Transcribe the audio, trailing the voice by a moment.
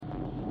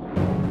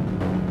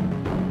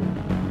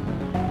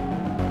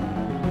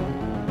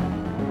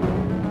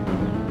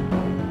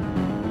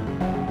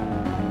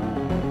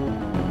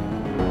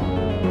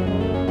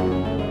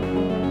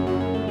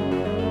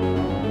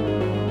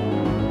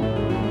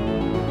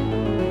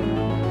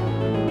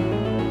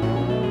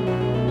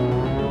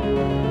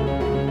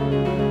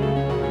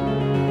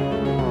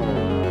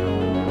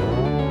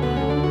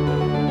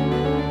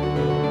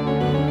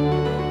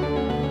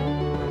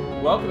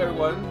Welcome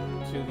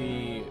everyone to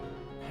the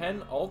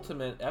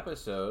penultimate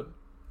episode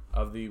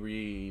of the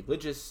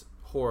religious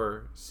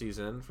horror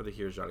season for the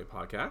Here's Johnny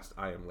podcast.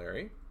 I am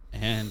Larry.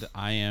 And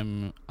I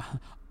am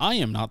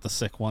not the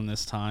sick one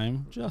this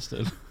time,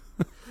 Justin.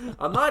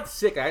 I'm not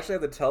sick. I actually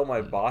had to tell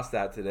my boss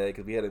that today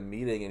because we had a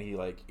meeting and he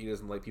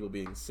doesn't like people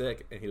being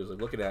sick, and he was like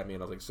looking at me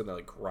and I was like sitting there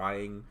like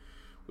crying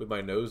with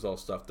my nose all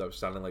stuffed up,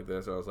 sounding like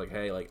this. I was like,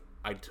 hey, like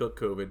I took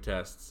COVID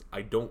tests.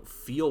 I don't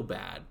feel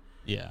bad.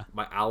 Yeah.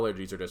 My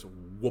allergies are just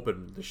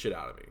whooping the shit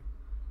out of me.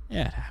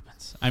 Yeah, it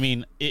happens. I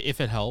mean, if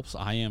it helps,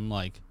 I am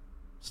like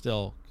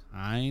still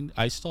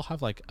I still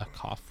have like a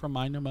cough from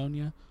my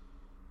pneumonia.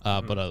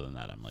 But other than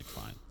that, I'm like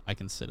fine. I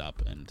can sit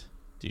up and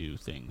do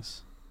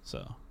things.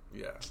 So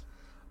yeah,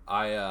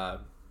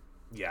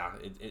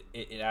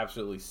 it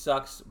absolutely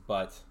sucks,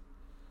 but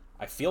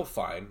I feel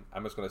fine.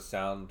 I'm just gonna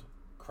sound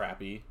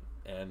crappy,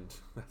 and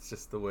that's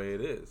just the way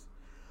it is.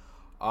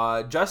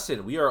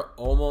 Justin, we are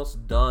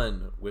almost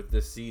done with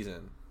this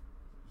season.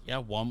 Yeah,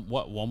 one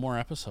more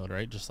episode,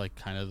 right? Just like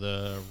kind of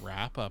the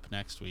wrap up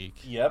next week.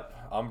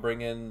 Yep, I'm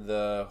bringing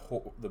the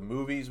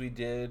movies we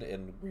did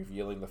and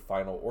revealing the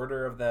final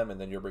order of them, and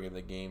then you're bringing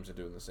the games and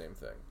doing the same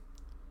thing.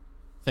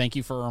 Thank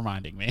you for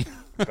reminding me.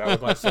 That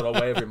was my subtle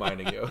way of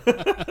reminding you.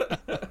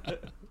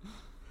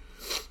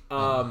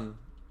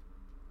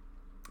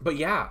 But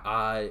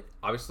yeah,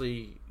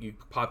 obviously you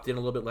popped in a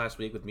little bit last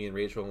week with me and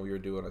Rachel when we were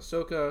doing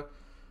Ahsoka.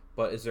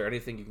 But is there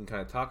anything you can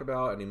kind of talk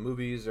about? Any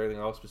movies or anything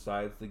else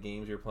besides the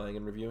games you're playing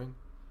and reviewing?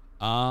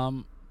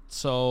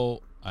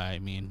 So I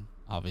mean,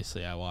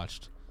 obviously I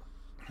watched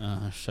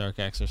Shark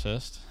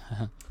Exorcist.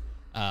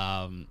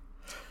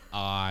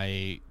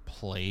 I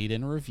played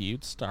and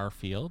reviewed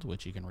Starfield,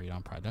 which you can read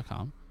on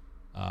Pride.com.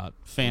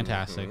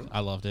 Fantastic.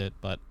 I loved it,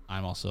 but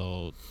I'm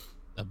also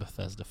a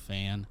Bethesda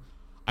fan.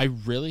 I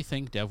really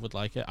think Dev would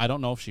like it. I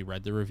don't know if she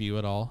read the review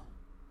at all.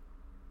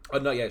 Oh,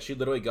 no, yeah. She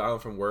literally got home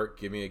from work,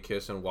 gave me a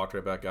kiss, and walked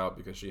right back out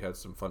because she had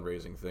some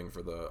fundraising thing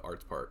for the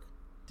arts park.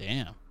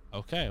 Damn.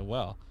 Okay,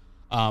 well.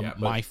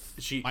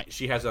 She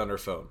has it on her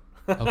phone.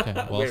 Okay,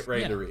 well.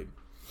 ready to read.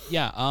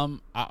 Yeah,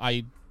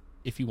 I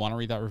if you want to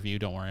read that review,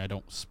 don't worry, I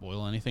don't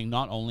spoil anything.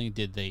 Not only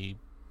did they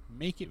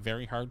make it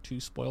very hard to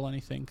spoil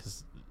anything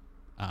because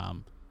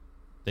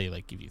they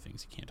like give you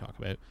things you can't talk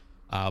about,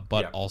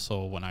 but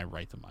also when I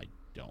write them, I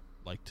don't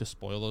like to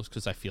spoil those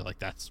because I feel like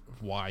that's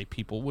why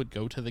people would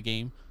go to the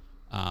game.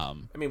 I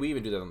mean, we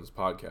even do that on this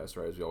podcast,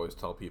 right? As we always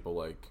tell people,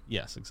 like,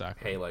 yes,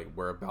 exactly. Hey, like,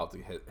 we're about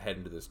to head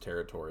into this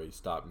territory.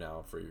 Stop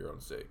now for your own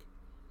sake.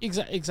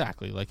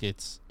 Exactly. Like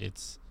it's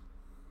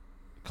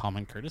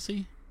common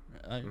courtesy,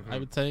 I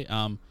would say.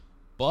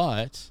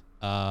 But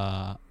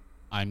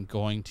I'm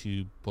going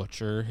to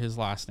butcher his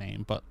last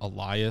name, but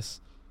Elias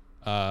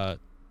Toufexis.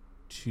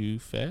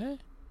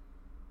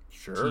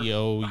 Sure.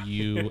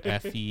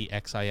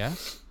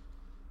 Toufexis.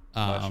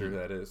 Not sure who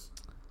that is.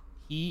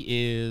 He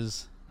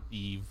is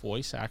the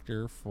voice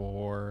actor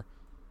for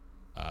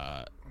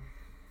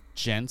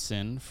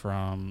Jensen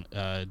from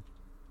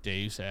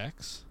Deus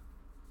Ex.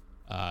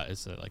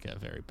 It's like a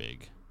very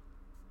big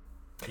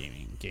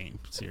game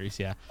series.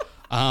 Yeah.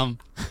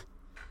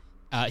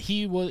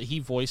 He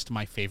voiced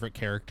my favorite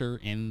character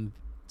in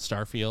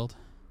Starfield.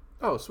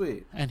 Oh,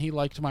 sweet. And he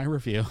liked my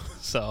review,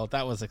 so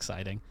that was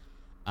exciting.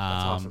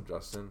 That's awesome,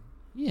 Justin.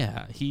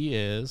 Yeah, he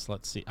is.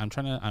 Let's see.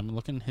 I'm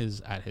looking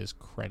at his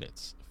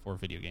credits for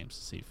video games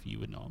to see if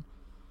you would know him.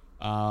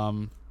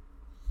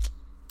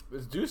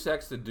 Is Deus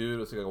Ex the dude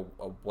with like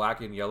a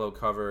black and yellow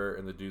cover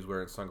and the dude's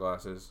wearing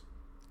sunglasses?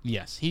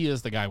 Yes, he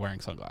is the guy wearing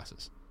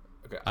sunglasses.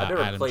 Okay, I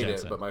never Adam played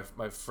Jensen. it, but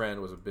my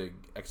friend was a big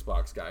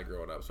Xbox guy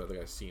growing up, so I think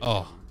I've seen it.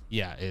 Oh,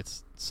 yeah,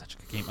 it's such a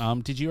good game.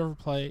 Have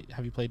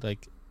you played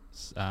like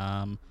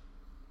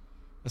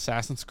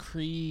Assassin's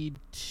Creed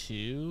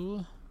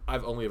 2?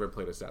 I've only ever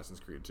played Assassin's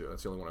Creed 2.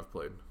 That's the only one I've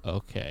played.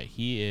 Okay,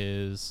 he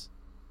is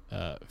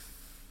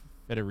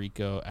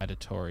Federico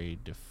Auditore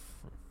de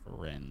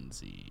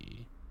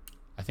Firenze.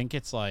 I think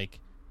it's like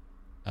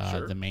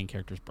the main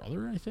character's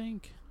brother, I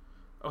think.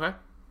 Okay.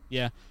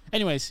 Yeah.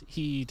 Anyways,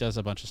 he does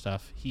a bunch of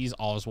stuff. He's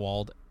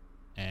Oswald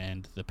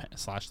and the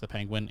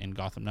Penguin in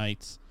Gotham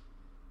Knights.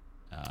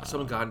 I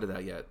haven't gotten to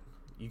that yet.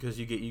 Because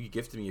you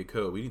gifted me a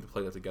code. We need to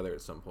play that together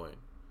at some point.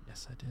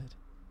 Yes, I did.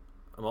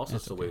 I'm also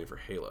still waiting for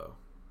Halo.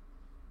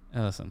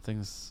 Listen,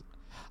 things.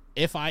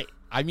 I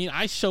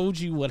showed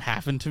you what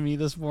happened to me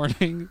this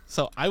morning,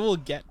 so I will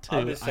get to.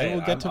 I'm just saying, I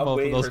will get to I'm both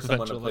waiting of those for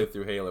someone eventually. to play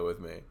through Halo with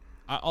me.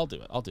 I'll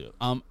do it.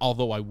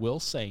 Although I will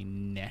say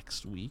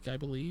next week, I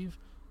believe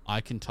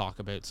I can talk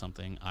about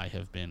something I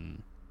have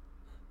been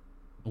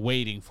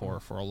waiting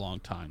for a long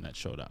time that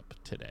showed up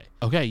today.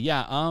 Okay,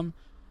 yeah.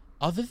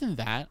 Other than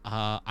that,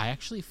 I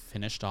actually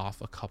finished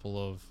off a couple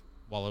of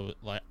while I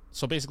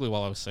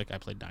was sick, I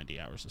played 90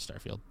 hours of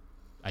Starfield.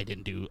 I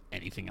didn't do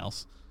anything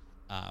else.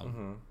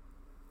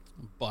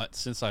 But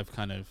since I've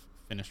kind of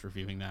finished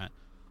reviewing that,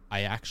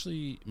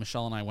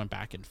 Michelle and I went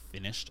back and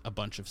finished a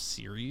bunch of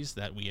series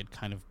that we had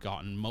kind of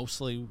gotten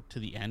mostly to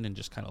the end and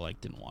just kind of like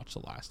didn't watch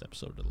the last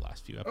episode or the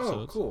last few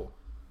episodes. Oh,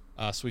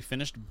 cool. So we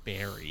finished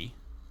Barry,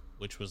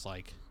 which was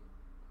like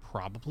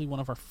probably one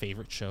of our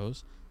favorite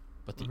shows,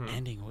 but the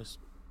ending was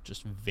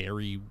just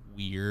very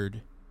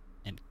weird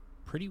and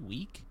pretty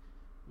weak,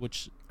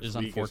 which is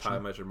unfortunate. As How I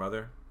Met Your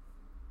Mother.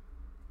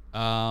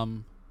 I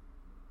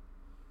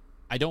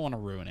don't want to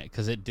ruin it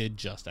because it did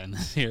just end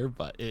this year,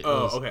 but it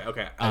okay. I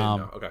didn't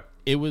know. Okay.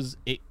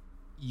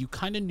 You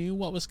kind of knew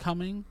what was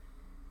coming,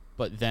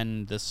 but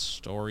then the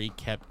story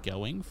kept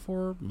going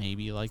for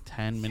maybe like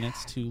 10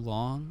 minutes too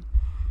long.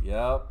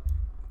 Yep.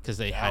 Because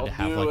they had to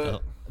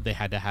have they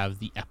had to have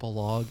the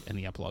epilogue, and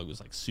the epilogue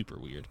was like super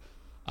weird.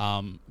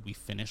 We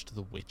finished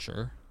The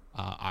Witcher.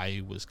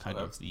 I was kind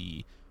of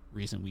the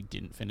reason we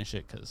didn't finish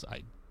it because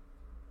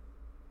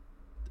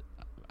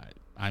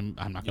I'm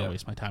not gonna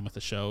waste my time with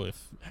the show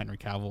if Henry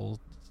Cavill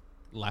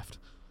left.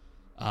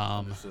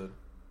 Understood.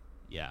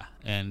 Yeah,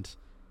 and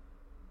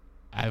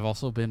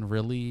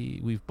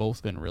we've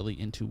both been really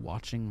into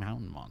watching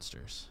Mountain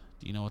Monsters.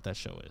 Do you know what that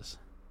show is?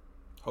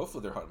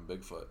 Hopefully they're hunting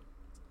Bigfoot.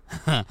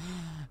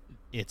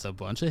 It's a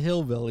bunch of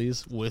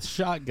hillbillies with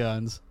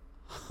shotguns.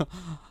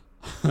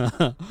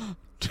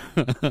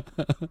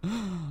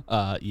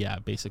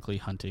 Basically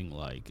hunting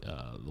like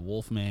the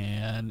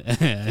Wolfman.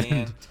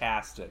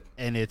 Fantastic.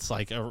 And it's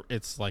like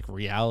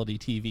reality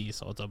TV,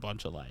 so it's a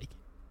bunch of like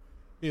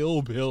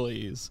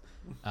hillbillies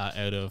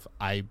out of,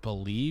 I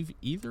believe,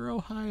 either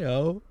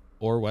Ohio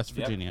or West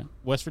Virginia. Yep.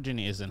 West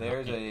Virginia is in.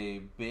 There's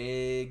a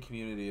big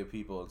community of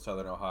people in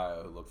Southern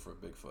Ohio who look for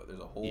Bigfoot. There's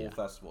a whole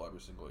festival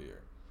every single year.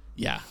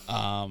 Yeah.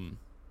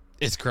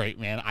 It's great,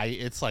 man.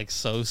 It's like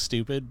so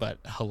stupid but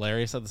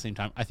hilarious at the same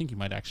time. I think you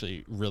might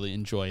actually really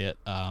enjoy it.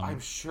 I'm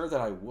sure that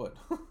I would.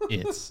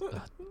 It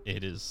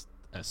is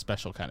a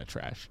special kind of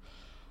trash.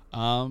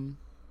 Other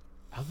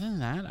than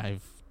that,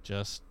 I've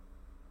just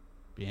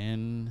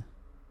been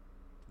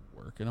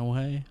working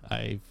away.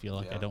 I feel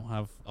like I don't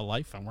have a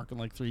life. I'm working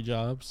like 3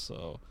 jobs.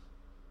 So,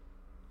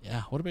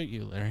 yeah. What about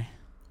you, Larry?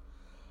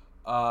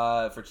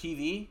 For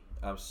TV,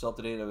 I'm still up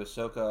to date on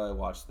Ahsoka. I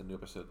watched the new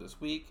episode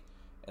this week,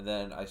 and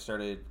then I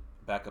started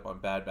back up on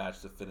Bad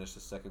Batch to finish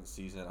the 2nd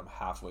season. I'm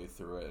halfway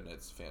through it, and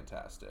it's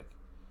fantastic.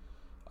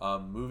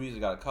 Movies, I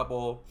got a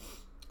couple.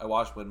 I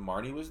watched When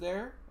Marnie Was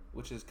There,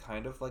 which is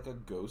kind of like a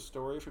ghost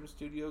story from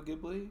Studio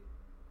Ghibli.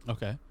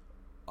 Okay.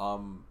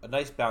 A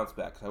nice bounce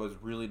back, because I was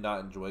really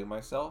not enjoying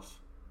myself,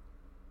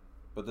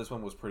 but this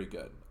one was pretty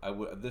good.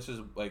 This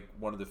is like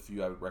one of the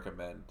few I would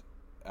recommend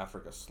after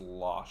like a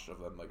slosh of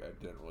them like I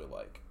didn't really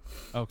like.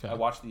 Okay. I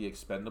watched The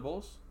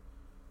Expendables.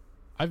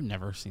 I've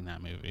never seen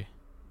that movie.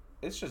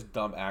 It's just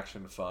dumb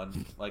action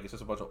fun. Like, it's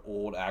just a bunch of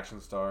old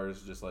action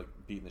stars just like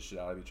beating the shit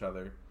out of each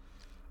other.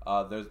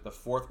 There's the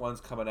 4th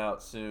one's coming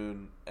out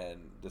soon, and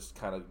just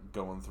kind of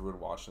going through and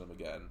watching them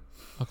again.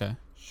 Okay.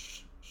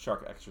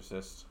 Shark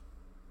Exorcist.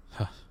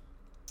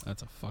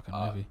 That's a fucking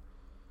movie.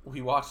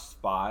 We watched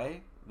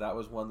Spy. That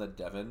was one that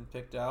Devin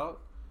picked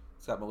out.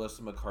 It's got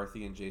Melissa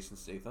McCarthy and Jason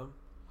Statham.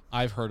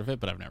 I've heard of it,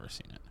 but I've never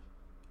seen it.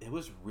 It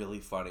was really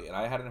funny, and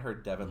I hadn't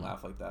heard Devin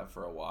laugh like that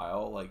for a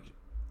while. Like,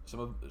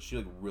 she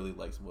like really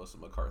likes Melissa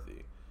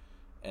McCarthy,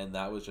 and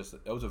it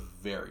was a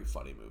very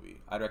funny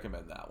movie. I'd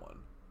recommend that one.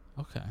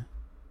 Okay.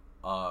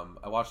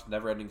 I watched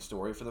Neverending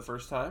Story for the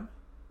first time.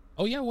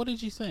 Oh yeah, what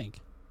did you think?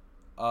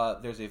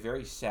 There's a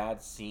very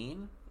sad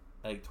scene,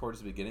 like towards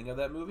the beginning of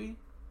that movie.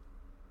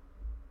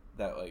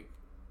 That like,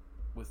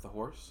 with the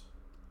horse.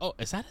 Oh,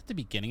 is that at the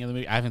beginning of the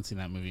movie? I haven't seen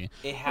that movie.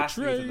 It has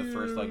to be within the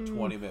first like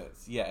 20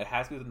 minutes. Yeah, it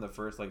has to be within the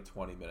first like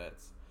 20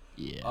 minutes.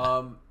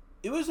 Yeah.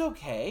 It was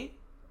okay.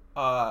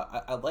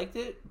 I liked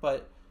it,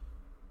 but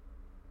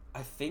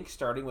I think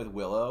starting with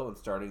Willow and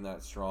starting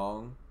that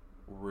strong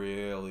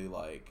really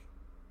like.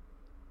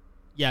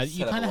 Yeah,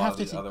 you kind of have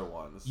to. Other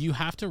ones. You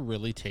have to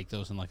really take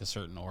those in like a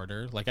certain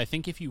order. Like, I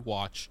think if you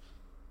watch,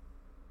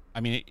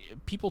 I mean,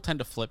 people tend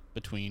to flip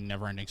between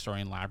Neverending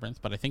Story and Labyrinth,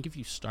 but I think if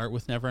you start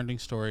with Neverending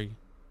Story,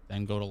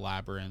 then go to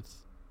Labyrinth,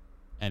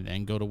 and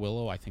then go to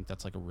Willow, I think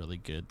that's like a really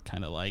good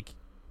kind of like.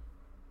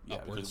 Yeah,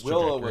 because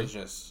Willow was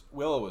just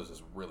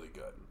really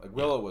good. Like,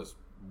 Willow was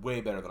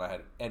way better than I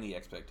had any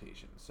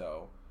expectation.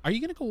 So. Are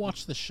you gonna go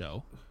watch the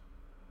show?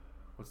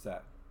 What's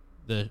that?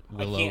 The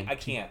Willow. I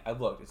can't. I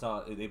looked. It's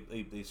not.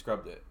 They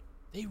scrubbed it.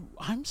 Okay,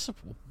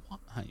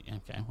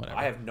 whatever.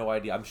 I have no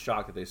idea. I'm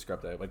shocked that they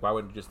scrubbed it. Like, why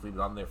wouldn't you just leave it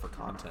on there for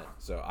content?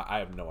 So I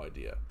have no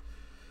idea.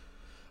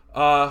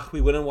 We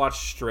went and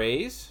watched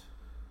Strays.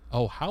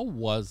 Oh, how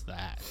was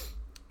that?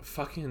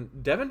 Fucking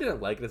Devin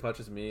didn't like it as much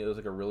as me. It was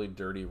like a really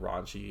dirty,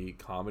 raunchy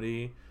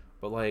comedy.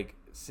 But like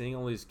seeing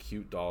all these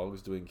cute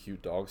dogs doing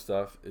cute dog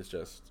stuff is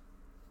just,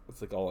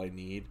 it's like all I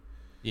need.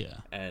 Yeah.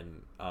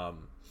 And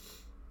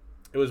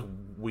it was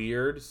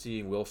weird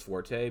seeing Will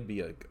Forte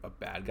be a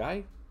bad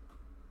guy.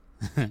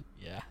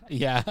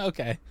 Yeah,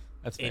 okay.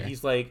 That's fair. And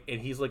he's like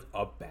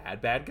a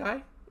bad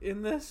guy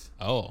in this.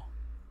 Oh.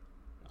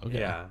 Okay.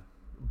 Yeah.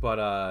 But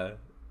all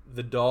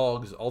the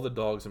dogs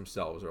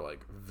themselves are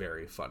like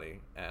very funny,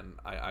 and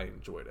I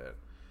enjoyed it.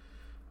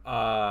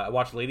 I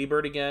watched Lady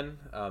Bird again.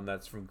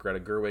 That's from Greta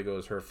Gerwig. It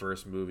was her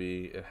first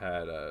movie. It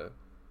had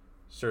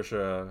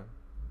Saoirse,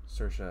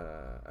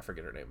 I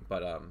forget her name,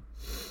 but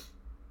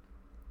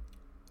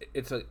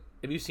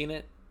have you seen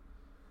it?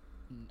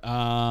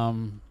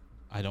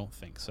 I don't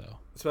think so.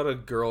 It's about a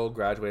girl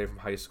graduating from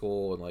high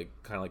school and like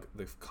kind of like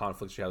the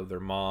conflict she had with her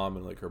mom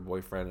and like her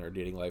boyfriend and her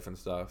dating life and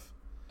stuff.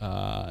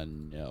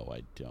 No,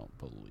 I don't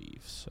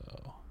believe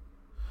so.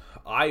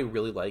 I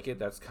really like it.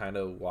 That's kind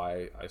of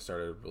why I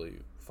started really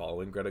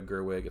following Greta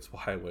Gerwig. It's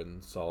why I went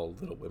and saw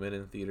Little Women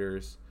in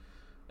theaters.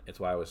 It's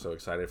why I was so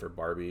excited for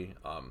Barbie.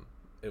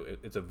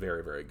 It's a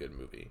very, very good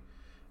movie.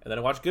 And then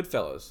I watched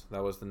Goodfellas.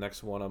 That was the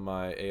next one on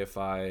my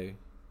AFI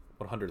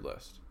 100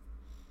 list.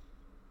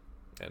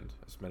 And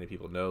as many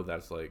people know,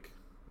 that's like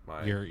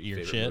my your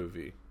favorite shit?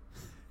 movie.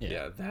 Yeah.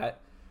 Yeah, that,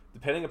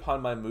 depending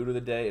upon my mood of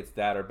the day, it's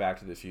that or Back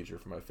to the Future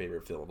for my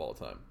favorite film of all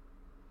time.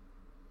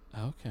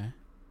 Okay.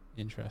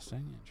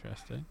 Interesting.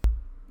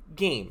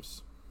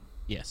 Games.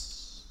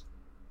 Yes.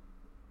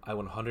 I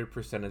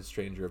 100% in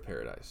Stranger of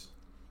Paradise.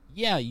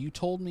 Yeah, you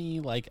told me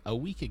like a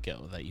week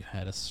ago that you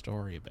had a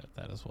story about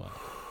that as well.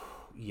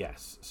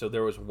 Yes. So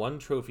there was one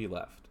trophy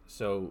left.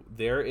 So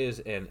there is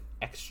an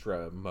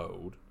extra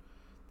mode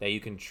that you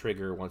can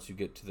trigger once you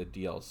get to the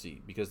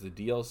DLC, because the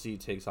DLC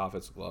takes off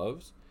its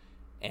gloves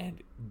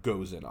and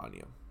goes in on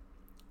you.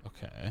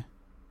 Okay.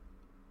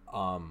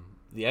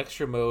 The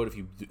extra mode,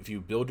 if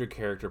you build your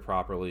character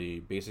properly,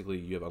 basically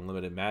you have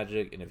unlimited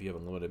magic, and if you have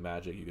unlimited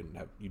magic,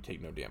 you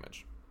take no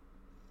damage.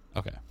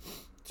 Okay.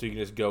 So you can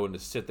just go and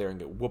just sit there and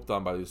get whooped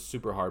on by these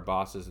super hard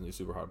bosses and these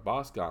super hard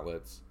boss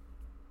gauntlets,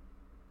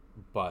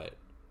 but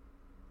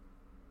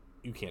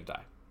you can't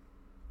die.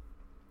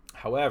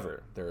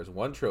 However, there is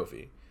one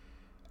trophy.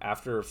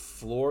 After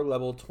floor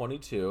level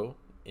 22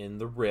 in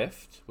the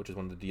Rift, which is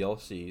one of the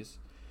DLCs,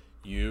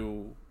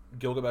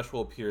 Gilgamesh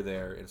will appear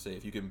there and say,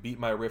 if you can beat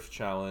my Rift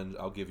challenge,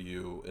 I'll give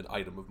you an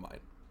item of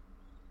mine.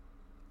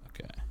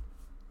 Okay.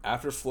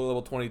 After floor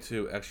level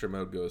 22, extra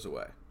mode goes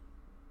away.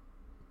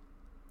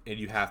 And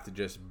you have to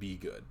just be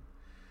good.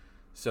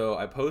 So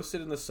I posted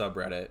in the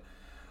subreddit, it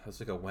was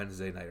like a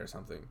Wednesday night or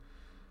something.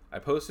 I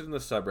posted in the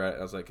subreddit,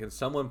 I was like, can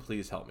someone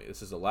please help me?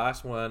 This is the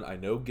last one. I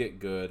know get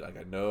good. Like,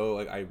 I know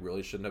I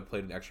really shouldn't have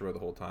played an extra mode the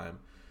whole time,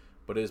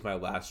 but it is my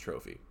last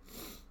trophy.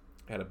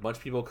 I had a bunch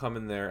of people come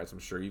in there, as I'm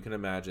sure you can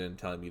imagine,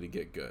 telling me to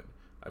get good.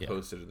 I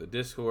posted in the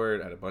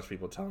Discord, I had a bunch of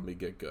people telling me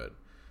get good.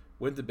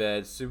 Went to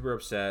bed, super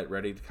upset,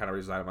 ready to kind of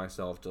resign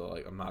myself to,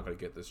 like, I'm not going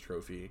to get this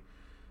trophy.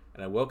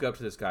 And I woke up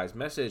to this guy's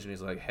message, and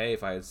he's like, hey,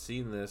 if I had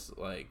seen this,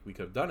 like, we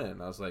could have done it.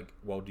 And I was like,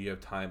 well, do you have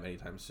time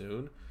anytime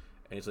soon?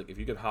 And he's like, if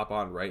you could hop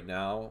on right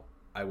now,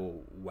 I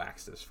will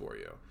wax this for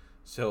you.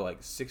 So,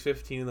 like,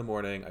 6:15 in the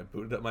morning, I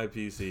booted up my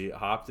PC,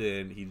 hopped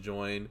in, he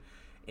joined,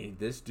 and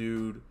this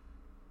dude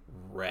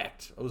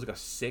wrecked. It was like a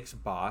 6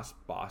 boss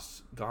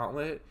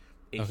gauntlet,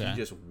 and he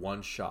just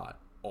one-shot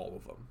all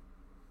of them.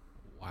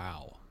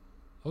 Wow.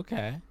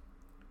 Okay.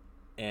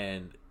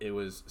 And it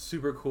was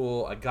super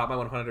cool. I got my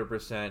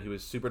 100%. He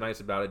was super nice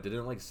about it.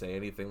 Didn't, like, say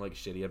anything, like,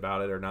 shitty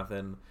about it or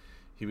nothing.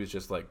 He was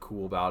just, like,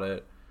 cool about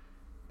it.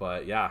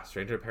 But, yeah,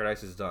 Stranger of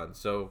Paradise is done.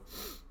 So,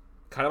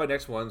 kind of my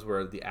next ones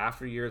were the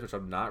After Years, which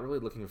I'm not really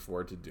looking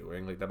forward to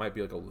doing. Like, that might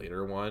be, like, a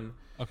later one.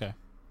 Okay.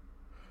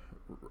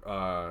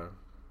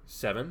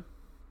 7,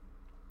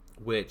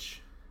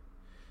 which,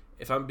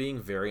 if I'm being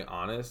very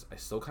honest, I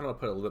still kind of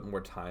put a little bit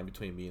more time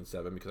between me and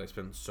 7 because I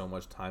spent so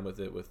much time with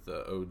it with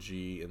the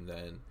OG and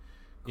then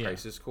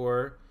Crisis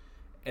Core,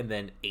 and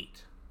then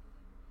 8.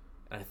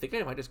 And I think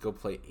I might just go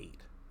play 8.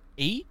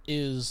 8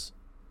 is,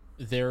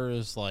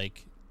 there's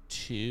like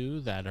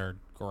 2 that are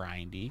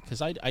grindy,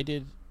 because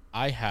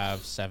I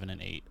have 7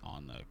 and 8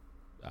 on the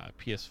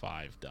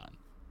PS5 done.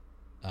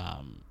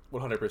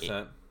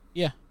 100%.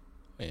 Yeah.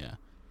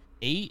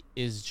 8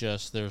 is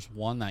just, there's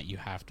one that you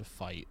have to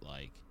fight,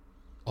 like,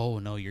 oh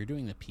no, you're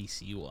doing the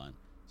PC one,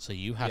 so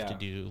you have to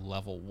do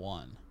level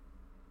 1.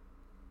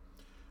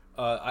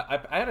 I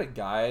had a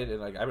guide,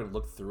 and like I haven't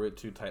looked through it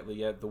too tightly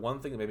yet. The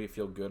one thing that made me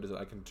feel good is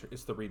that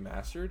it's the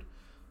remastered,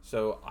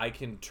 so I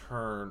can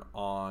turn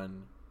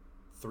on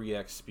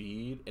 3x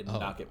speed and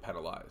not get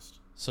penalized.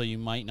 So you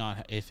might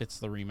not, if it's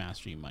the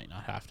remaster, you might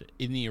not have to.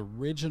 In the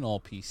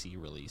original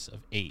PC release of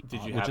 8,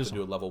 did you have to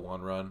do a level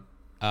 1 run?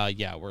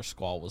 Yeah, where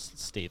Squall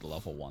stayed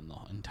level 1 the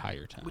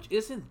entire time. Which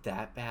isn't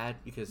that bad,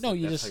 because no,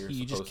 you that's just how you're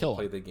you supposed just kill to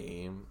play him. the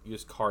game. You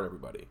just card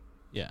everybody.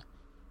 Yeah.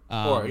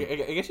 Or I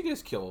guess you can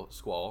just kill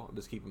Squall and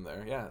just keep him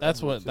there. Yeah.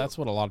 That's what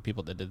a lot of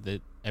people did.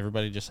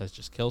 Everybody just says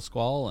just kill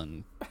Squall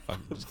and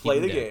fucking just play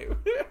keep the him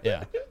game.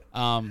 Yeah.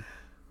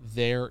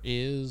 There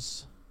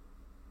is.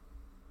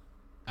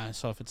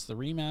 So if it's the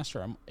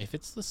remaster, if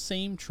it's the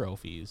same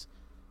trophies,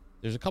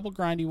 there's a couple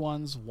grindy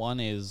ones. One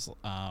is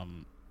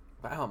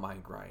But I don't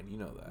mind grind. You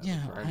know that.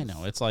 Yeah, I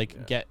know. It's like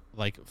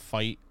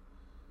fight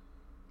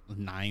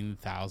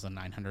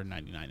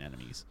 9,999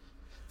 enemies.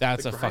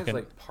 That's a fucking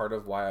like part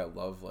of why I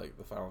love like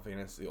the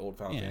old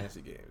Final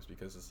Fantasy games,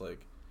 because it's like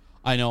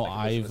I know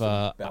I've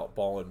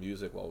ball and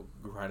music while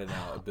grinding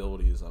out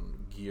abilities on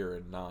Gear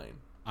and 9.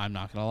 I'm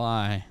not gonna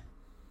lie,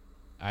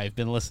 I've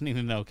been listening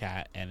to No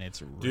Cat, and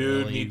it's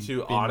dude, me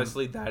too.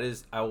 Honestly,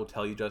 I will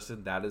tell you,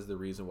 Justin, that is the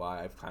reason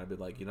why I've kind of been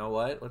like, you know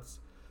what, because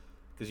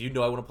I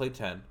want to play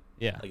 10.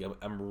 Yeah, like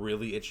I'm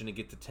really itching to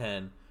get to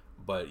 10,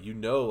 but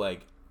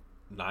like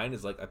 9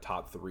 is like a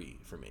top 3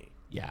 for me.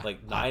 Yeah.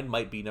 Like 9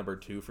 might be number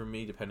 2 for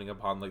me, depending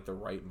upon like the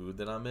right mood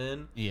that I'm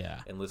in. Yeah.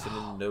 And listening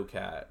to No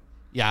Cat.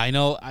 Yeah, I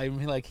know.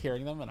 I'm like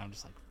hearing them, and I'm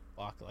just like,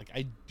 fuck. Like,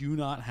 I do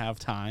not have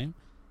time,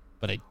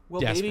 but I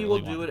maybe we'll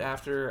do it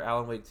after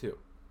Alan Wake 2.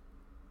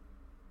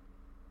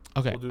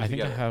 Okay, We'll do it I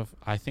think together.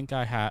 I think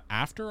I have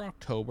after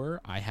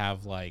October. I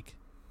have like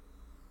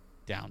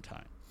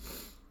downtime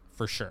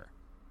for sure.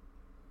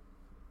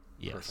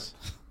 Yes.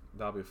 Perfect.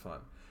 That'll be fun.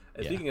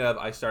 And Yeah. speaking of,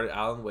 I started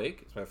Alan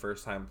Wake. It's my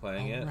first time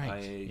playing it.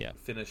 Right. I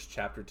finished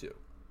chapter 2.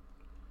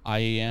 I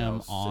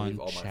am I'll on save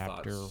all my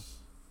chapter thoughts.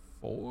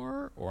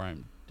 4, or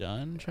I'm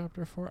done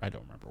chapter 4. I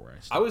don't remember where I I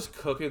started. was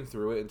cooking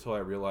through it until I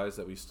realized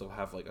that we still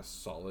have like a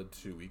solid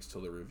 2 weeks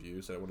till the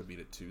review, so I don't want to beat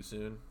it too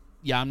soon.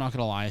 Yeah, I'm not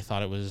gonna lie. I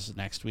thought it was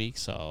next week,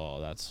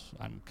 so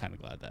I'm kind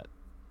of glad that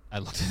I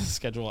looked at the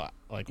schedule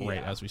like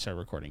right as we started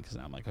recording, because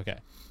now I'm like, okay.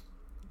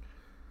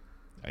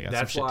 I got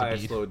That's some shit why to I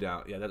beat. slowed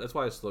down. Yeah, that's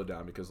why I slowed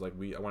down, because like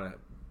I want to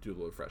do a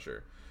little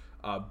refresher.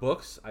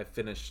 Books, I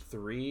finished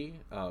 3.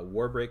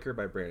 Warbreaker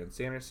by Brandon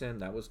Sanderson.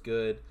 That was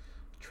good.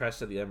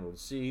 Trest of the Emerald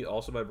Sea,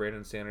 also by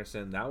Brandon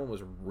Sanderson. That one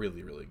was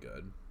really, really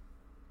good.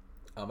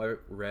 I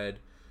read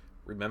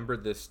Remember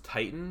This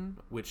Titan,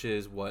 which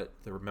is what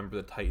the Remember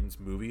the Titans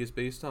movie is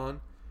based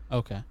on.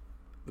 Okay.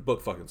 The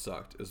book fucking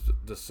sucked. It's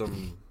just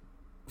some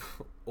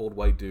old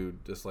white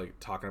dude just like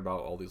talking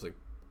about all these like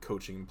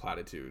coaching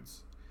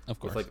platitudes. Of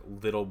course. With like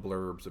little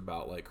blurbs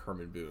about like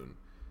Herman Boone.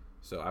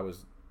 So I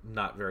was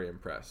not very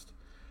impressed.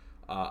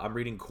 I'm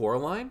reading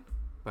Coraline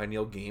by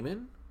Neil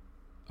Gaiman.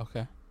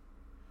 Okay.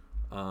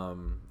 I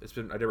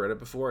never read it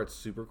before. It's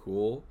super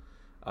cool.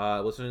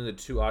 Listening to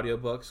 2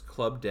 audiobooks,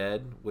 Club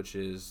Dead, which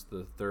is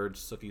the 3rd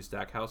Sookie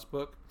Stackhouse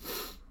book,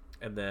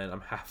 and then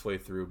I'm halfway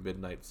through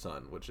Midnight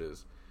Sun, which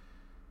is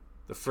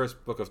the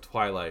first book of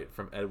Twilight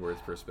from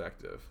Edward's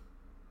perspective.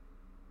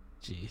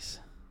 Jeez.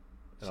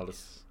 And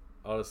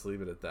I'll just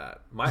leave it at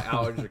that. My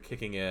allergies are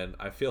kicking in.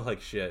 I feel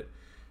like shit.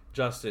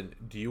 Justin,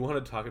 do you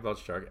want to talk about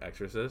Shark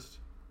Exorcist?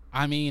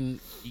 I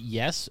mean,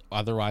 yes.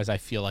 Otherwise, I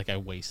feel like I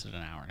wasted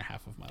an hour and a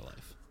half of my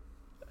life.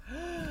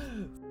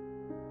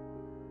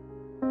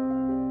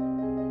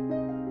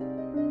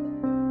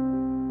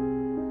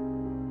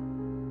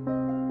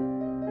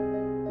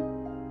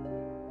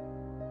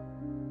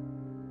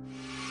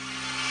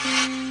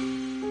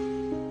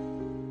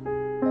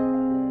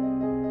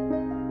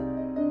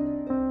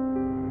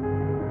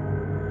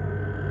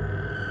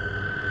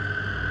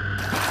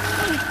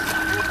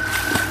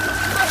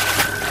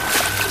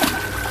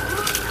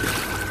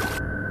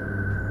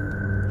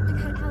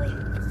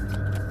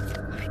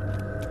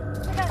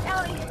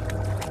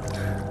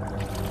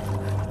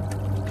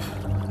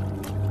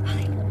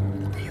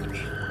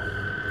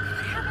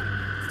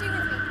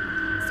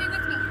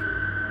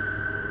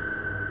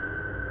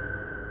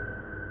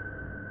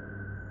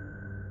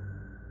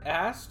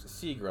 Asked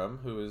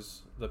Seagram, who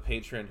is the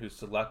patron who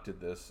selected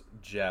this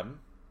gem,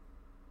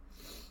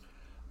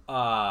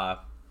 why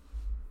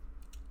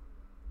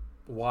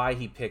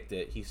he picked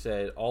it. He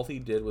said all he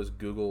did was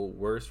Google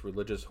worst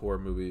religious horror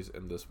movies,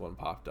 and this one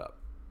popped up.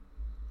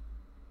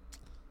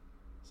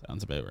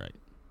 Sounds about right.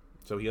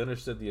 So he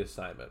understood the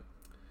assignment.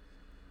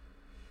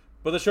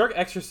 But The Shark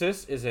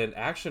Exorcist is an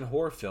action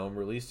horror film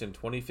released in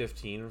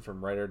 2015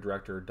 from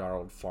writer-director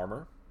Donald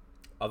Farmer.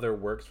 Other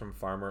works from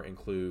Farmer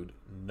include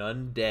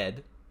None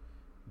Dead,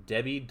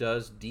 Debbie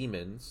Does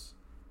Demons,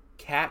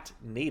 Cat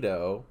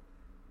NATO,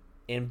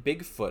 and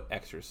Bigfoot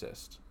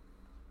Exorcist.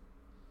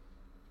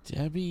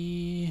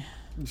 Debbie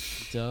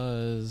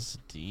Does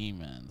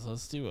Demons.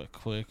 Let's do a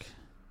quick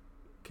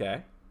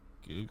Okay.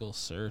 Google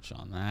search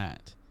on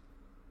that.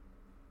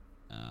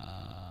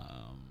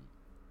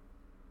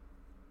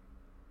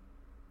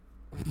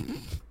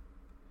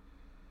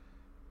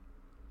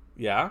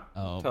 Yeah.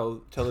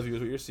 Oh. Tell the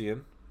viewers what you're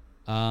seeing.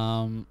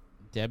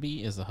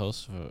 Debbie is the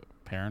host of a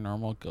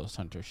paranormal ghost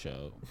hunter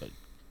show, but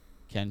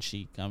can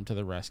she come to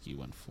the rescue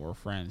when 4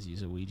 friends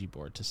use a Ouija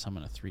board to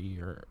summon a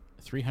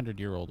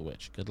 300-year-old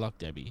witch? Good luck,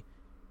 Debbie.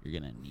 You're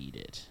gonna need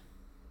it.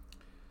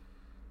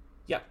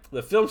 Yeah.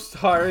 The film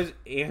stars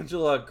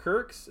Angela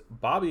Kirks,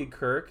 Bobby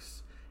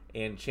Kirks,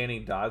 and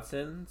Channing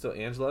Dodson. So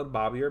Angela and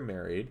Bobby are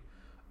married.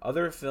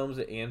 Other films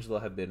that Angela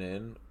have been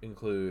in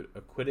include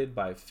Acquitted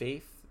by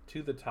Faith,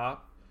 To the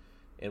Top,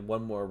 and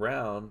One More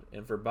Round.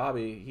 And for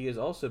Bobby, he has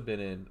also been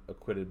in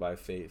Acquitted by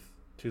Faith,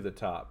 To the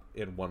Top,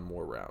 and One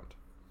More Round.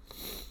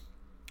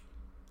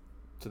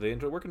 So they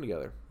enjoy working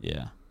together.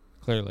 Yeah,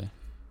 clearly.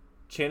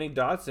 Channing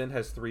Dodson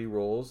has 3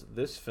 roles: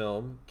 this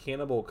film,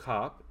 Cannibal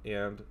Cop,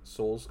 and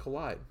Souls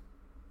Collide.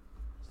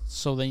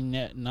 So they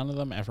none of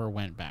them ever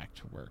went back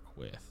to work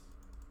with.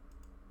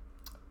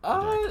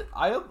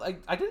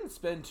 I didn't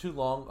spend too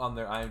long on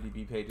their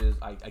IMDb pages.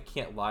 I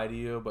can't lie to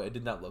you, but it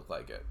did not look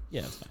like it.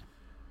 Yeah, that's fine.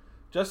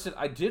 Justin,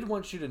 I did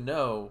want you to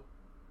know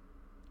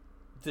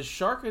the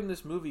shark in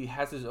this movie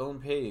has his own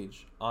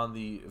page on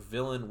the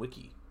villain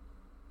wiki.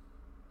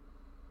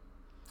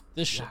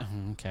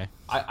 Okay.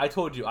 I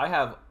told you I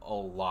have a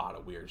lot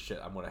of weird shit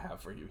I'm going to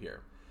have for you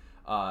here.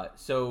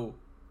 So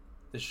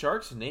the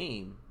shark's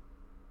name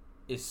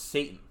is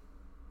Satan.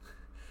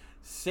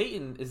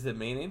 Satan is the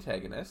main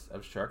antagonist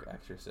of Shark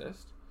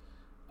Exorcist.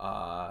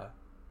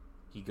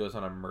 He goes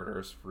on a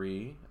murder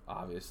spree,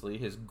 obviously.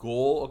 His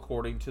goal,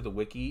 according to the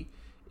wiki,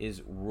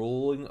 is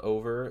ruling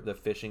over the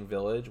fishing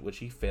village, which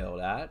he failed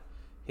at.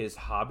 His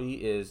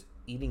hobby is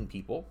eating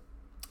people.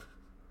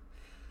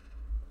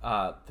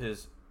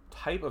 His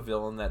type of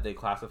villain that they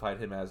classified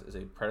him as is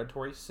a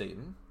predatory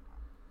Satan.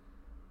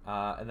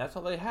 And that's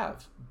all they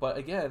have. But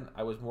again,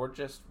 I was more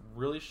just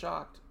really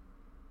shocked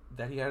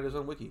that he had his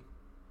own wiki.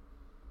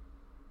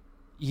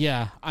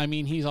 Yeah, I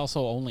mean, he's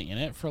also only in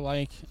it for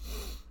like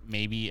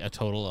maybe a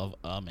total of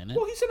a minute.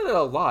 Well, he's in it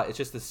a lot. It's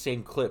just the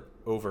same clip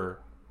over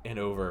and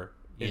over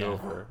and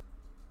over.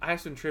 I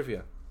have some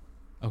trivia.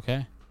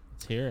 Okay,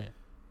 let's hear it.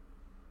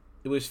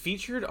 It was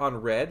featured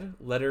on Red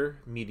Letter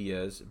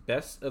Media's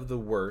Best of the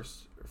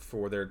Worst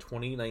for their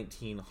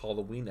 2019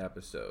 Halloween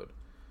episode.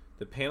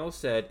 The panel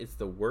said it's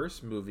the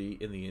worst movie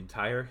in the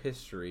entire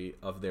history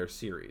of their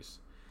series.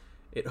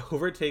 It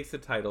overtakes the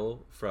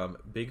title from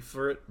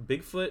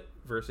Bigfoot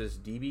versus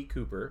D.B.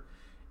 Cooper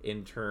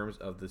in terms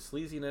of the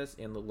sleaziness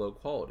and the low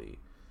quality.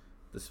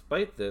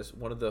 Despite this,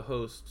 one of the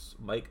hosts,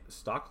 Mike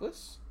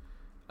Stockless,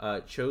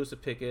 chose to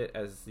pick it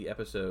as the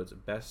episode's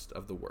Best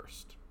of the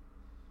Worst.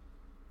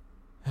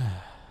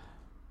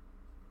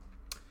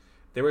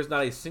 There was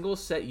not a single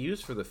set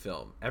used for the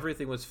film.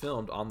 Everything was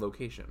filmed on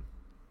location.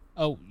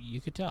 Oh,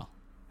 you could tell.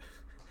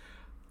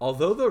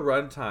 Although the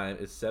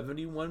runtime is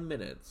 71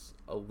 minutes,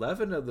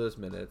 11 of those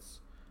minutes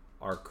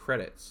are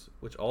credits,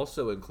 which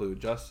also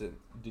include, Justin,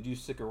 did you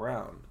stick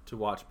around to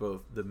watch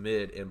both the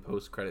mid and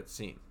post-credit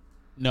scene?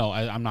 No,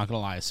 I'm not going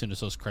to lie. As soon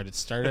as those credits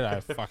started, I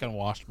fucking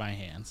washed my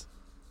hands.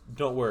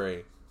 Don't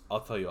worry.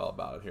 I'll tell you all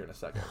about it here in a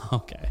second.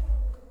 Okay.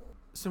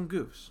 Some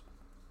goofs.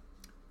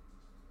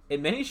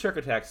 In many shark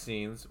attack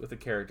scenes with the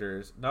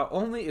characters, not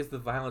only is the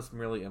violence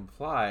merely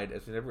implied,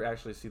 as we never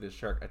actually see the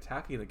shark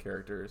attacking the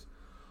characters,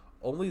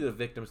 only the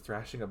victims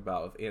thrashing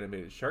about with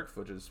animated shark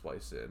footage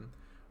spliced in,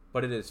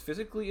 but it is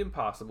physically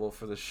impossible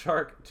for the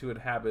shark to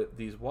inhabit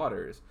these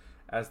waters,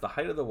 as the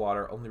height of the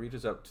water only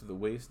reaches up to the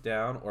waist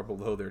down or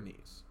below their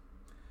knees.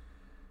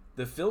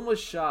 The film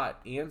was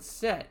shot and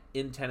set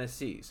in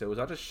Tennessee, so it was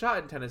not just shot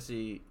in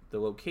Tennessee, the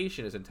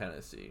location is in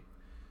Tennessee.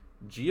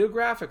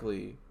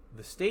 Geographically,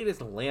 the state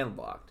is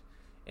landlocked,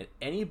 and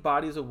any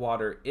bodies of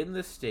water in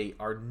the state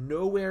are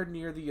nowhere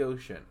near the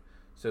ocean,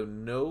 so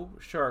no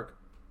shark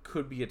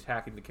could be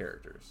attacking the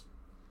characters.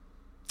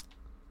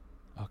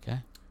 Okay.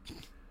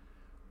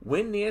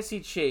 When Nancy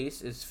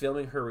Chase is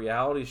filming her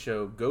reality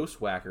show Ghost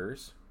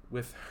Whackers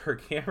with her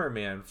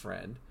cameraman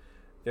friend,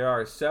 there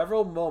are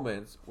several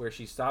moments where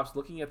she stops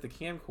looking at the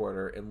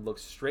camcorder and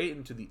looks straight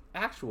into the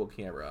actual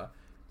camera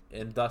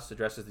and thus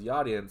addresses the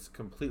audience,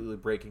 completely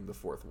breaking the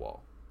fourth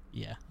wall.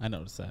 Yeah, I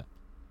noticed that.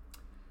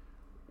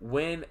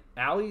 When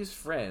Allie's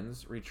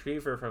friends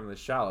retrieve her from the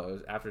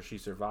shallows after she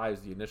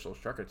survives the initial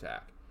shark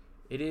attack,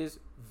 it is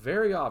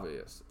very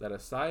obvious that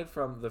aside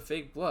from the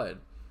fake blood,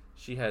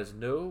 she has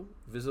no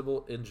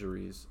visible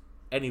injuries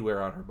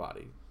anywhere on her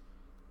body.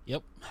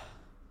 Yep.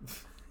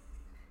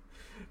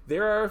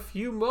 There are a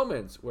few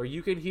moments where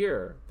you can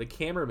hear the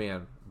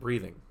cameraman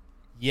breathing.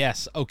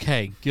 Yes,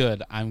 okay,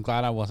 good. I'm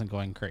glad I wasn't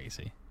going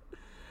crazy.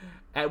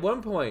 At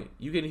one point,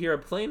 you can hear a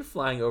plane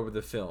flying over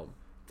the film.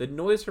 The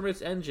noise from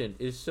its engine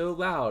is so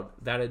loud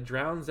that it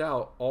drowns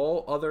out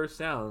all other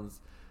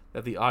sounds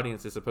that the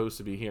audience is supposed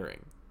to be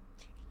hearing.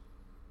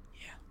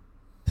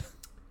 Yeah.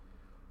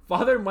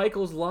 Father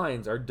Michael's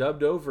lines are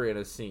dubbed over in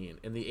a scene,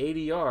 and the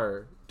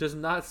ADR does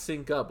not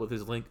sync up with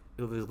his lip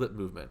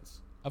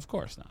movements. Of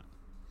course not.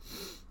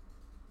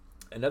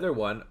 Another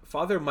one,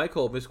 Father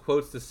Michael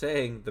misquotes the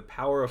saying, "The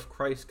power of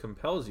Christ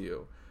compels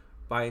you,"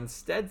 by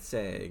instead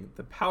saying,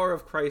 "The power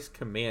of Christ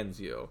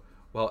commands you,"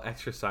 while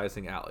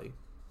exorcising Allie.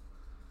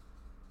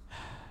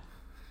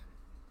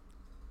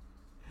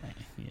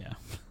 Yeah.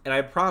 And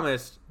I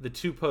promised the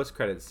two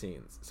post-credit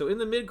scenes. So in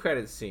the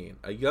mid-credit scene,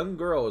 a young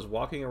girl is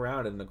walking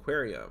around in an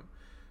aquarium,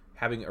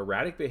 having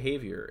erratic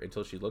behavior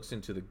until she looks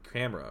into the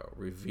camera,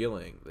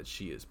 revealing that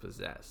she is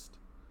possessed.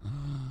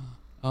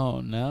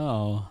 Oh,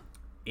 no.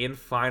 And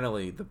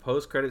finally, the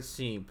post-credit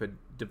scene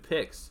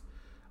depicts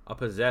a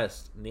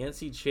possessed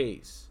Nancy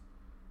Chase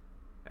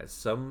at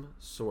some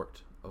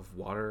sort of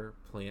water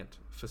plant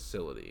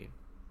facility.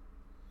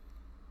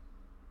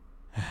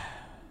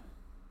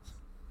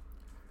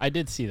 I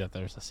did see that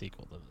there's a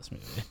sequel to this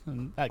movie.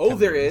 And that Oh,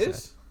 there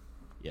is?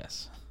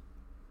 Yes.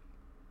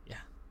 Yeah.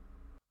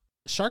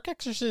 Shark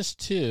Exorcist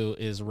 2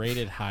 is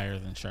rated higher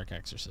than Shark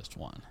Exorcist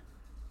 1.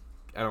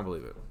 I don't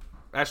believe it.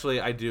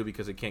 Actually, I do,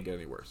 because it can't get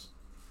any worse.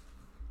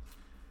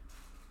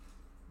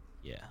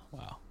 Yeah,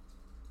 wow.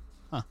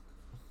 Huh.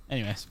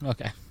 Anyways,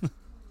 okay.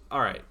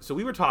 All right, so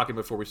we were talking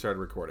before we started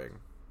recording.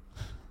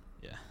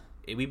 Yeah.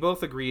 We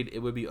both agreed it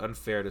would be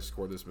unfair to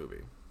score this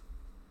movie.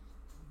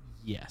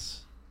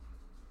 Yes.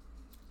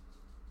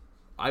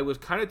 I was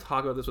kind of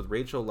talking about this with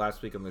Rachel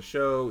last week on the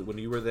show when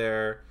you were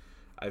there.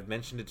 I've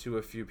mentioned it to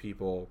a few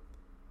people.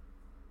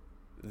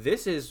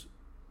 This is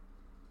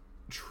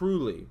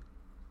truly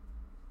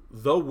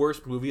the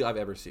worst movie I've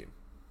ever seen.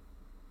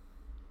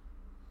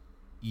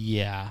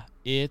 Yeah,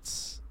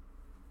 it's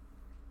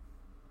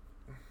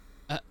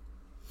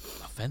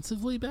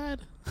offensively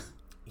bad.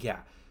 Yeah.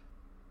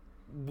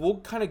 We'll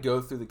kind of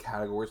go through the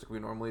categories like we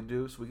normally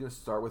do, so we can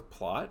start with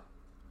plot.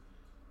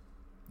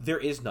 There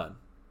is none.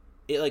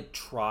 It like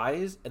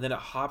tries and then it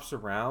hops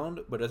around,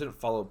 but doesn't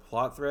follow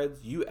plot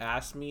threads. You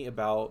asked me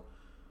about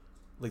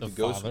like the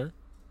ghost,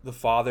 the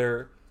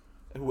father,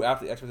 who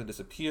after the exorcism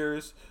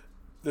disappears.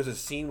 There's a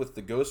scene with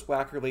the ghost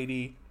whacker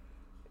lady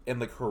and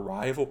like her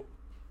rival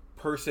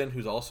person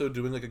who's also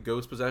doing like a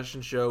ghost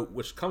possession show,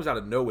 which comes out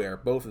of nowhere.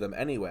 Both of them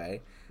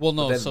anyway. Well,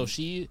 no. So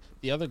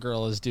the other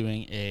girl is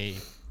doing a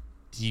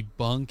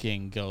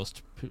debunking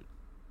ghost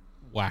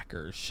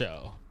whacker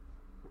show.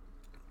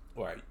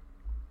 All right.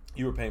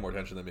 You were paying more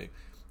attention than me.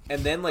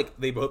 And then, like,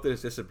 they both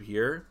just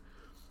disappear.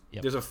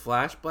 Yep. There's a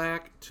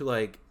flashback to,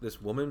 like,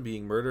 this woman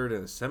being murdered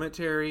in a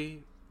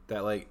cemetery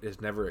that, like,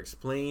 is never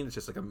explained. It's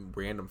just, like, a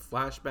random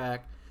flashback.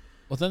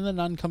 Well, then the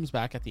nun comes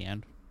back at the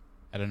end.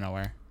 Out of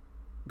nowhere.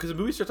 Because the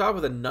movie starts off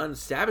with a nun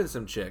stabbing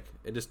some chick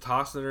and just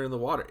tossing her in the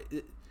water.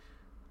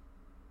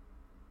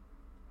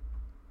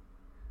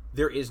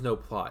 There is no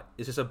plot.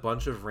 It's just a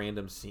bunch of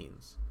random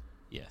scenes.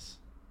 Yes.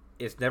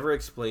 It's never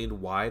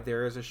explained why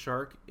there is a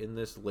shark in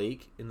this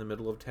lake in the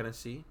middle of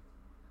Tennessee.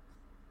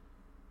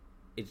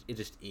 It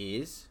just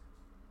is.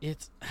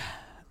 It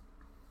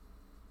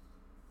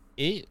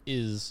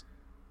is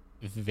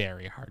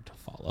very hard to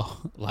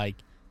follow. Like,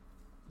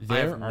 I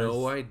have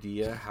no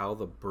idea how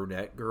the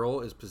brunette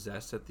girl is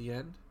possessed at the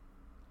end.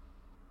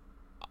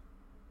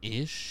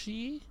 Is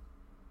she?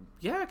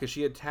 Yeah, because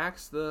she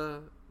attacks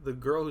the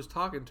girl who's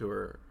talking to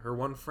her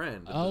one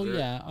friend. Oh,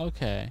 yeah,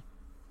 okay.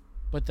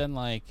 But then,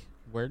 like,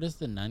 where does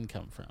the nun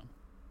come from?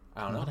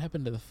 I don't know. What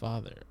happened to the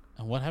father?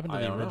 And what happened to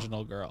the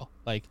original girl?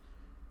 Like,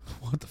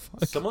 what the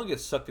fuck? Someone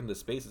gets sucked into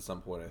space at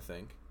some point, I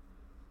think.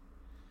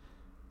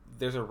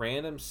 There's a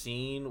random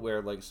scene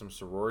where, like, some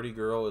sorority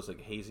girl is,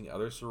 like, hazing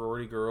other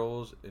sorority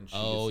girls, and she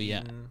gets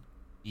eaten.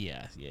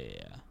 Yeah.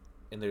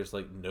 And there's,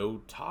 like, no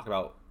talk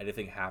about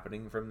anything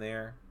happening from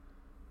there.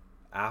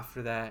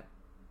 After that,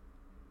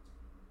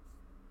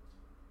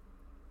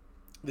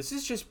 this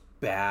is just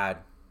bad.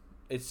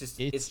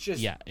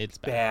 It's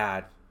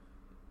bad.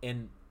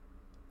 And,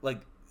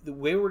 like, the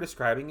way we're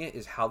describing it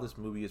is how this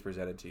movie is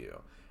presented to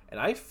you. And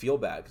I feel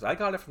bad, because I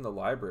got it from the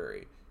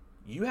library.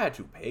 You had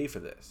to pay for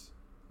this.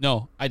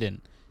 No, I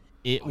didn't.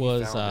 It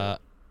was,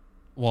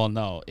 well,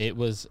 no, it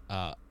was,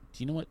 do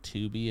you know what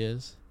Tubi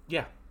is?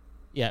 Yeah.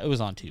 Yeah, it was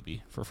on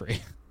Tubi for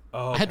free.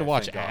 Oh, okay, I had to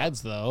watch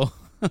ads, though,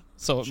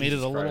 so it made it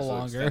a little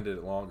longer. Extended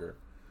it longer.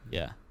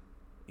 Yeah.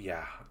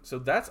 Yeah. So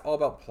that's all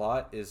about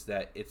plot, is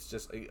that it's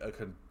just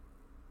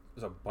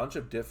there's a bunch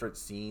of different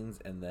scenes,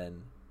 and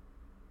then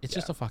it's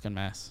just a fucking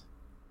mess.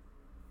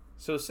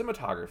 So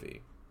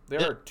cinematography.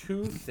 There are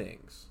two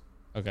things.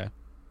 Okay.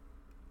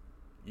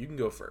 You can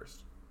go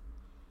first.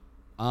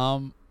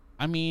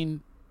 I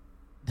mean,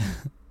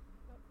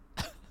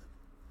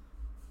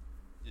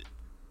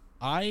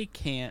 I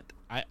can't.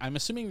 I'm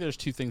assuming there's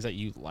two things that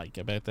you like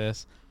about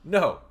this.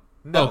 No,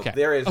 okay.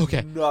 There is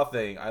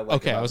nothing I like.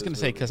 Okay, I was going to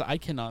say, because I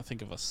cannot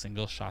think of a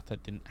single shot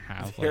that didn't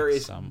have there like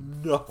is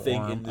some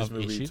nothing in this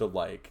movie issue to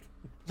like.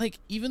 Like,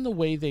 even the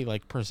way they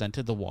like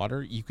presented the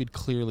water, you could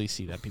clearly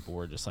see that people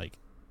were just like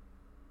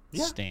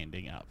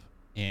standing up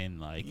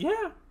and like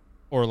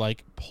or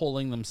like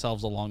pulling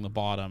themselves along the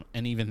bottom,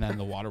 and even then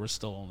the water was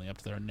still only up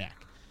to their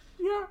neck.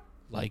 Yeah.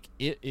 Like,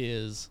 it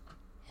is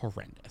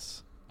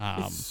horrendous.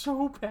 It's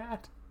so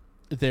bad.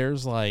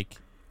 There's like,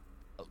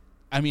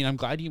 I mean, I'm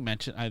glad you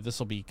mentioned, this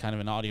will be kind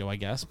of an audio, I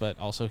guess, but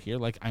also here,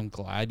 like, I'm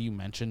glad you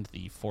mentioned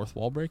the fourth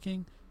wall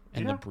breaking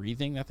and the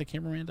breathing that the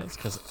cameraman does,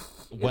 because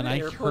when I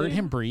heard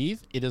him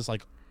breathe, it is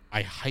like,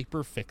 I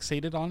hyper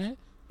fixated on it.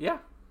 Yeah.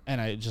 And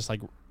I just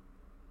like,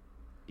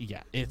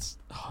 it's,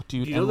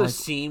 dude. Do you know the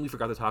scene we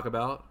forgot to talk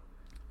about?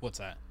 What's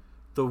that?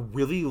 The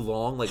really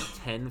long, like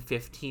 10,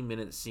 15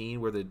 minute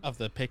scene where of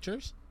the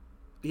pictures?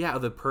 Yeah,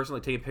 of the person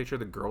like taking a picture of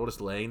the girl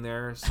just laying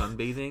there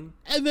sunbathing.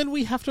 And then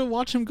we have to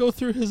watch him go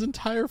through his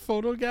entire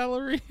photo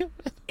gallery.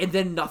 And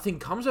then nothing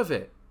comes of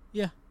it.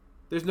 Yeah.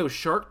 There's no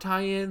shark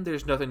tie-in.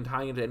 There's nothing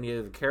tying into any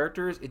of the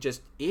characters. It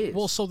just is.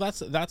 Well, so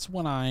that's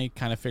when I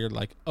kind of figured,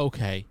 like,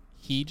 okay,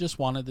 he just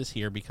wanted this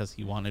here because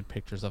he wanted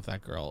pictures of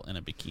that girl in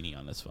a bikini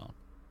on his phone.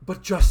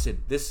 But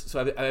Justin, I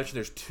mentioned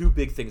there's two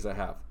big things I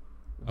have.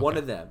 One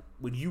of them,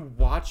 when you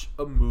watch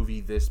a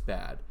movie this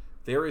bad,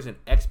 there is an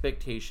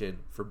expectation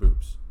for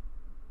boobs.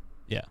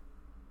 Yeah.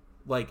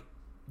 Like,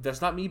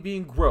 that's not me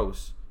being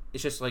gross.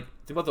 It's just like,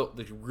 think about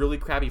the really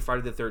crappy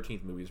Friday the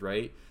 13th movies,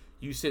 right?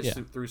 You sit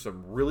through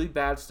some really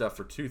bad stuff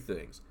for two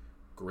things.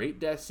 Great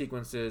death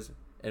sequences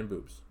and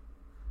boobs.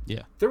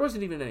 Yeah. There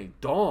wasn't even any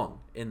dong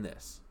in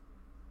this.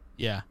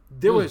 Yeah.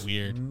 There was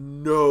weird.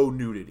 No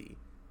nudity.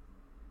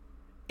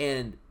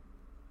 And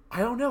I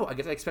don't know. I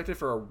guess I expected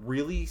for a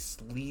really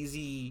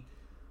sleazy,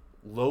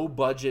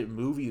 low-budget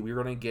movie, we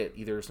were going to get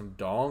either some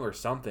dong or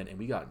something, and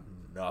we got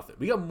nothing.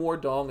 We got more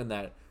dong in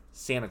that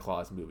Santa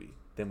Claus movie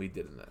than we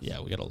did in this.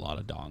 Yeah, we got a lot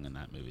of dong in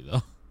that movie,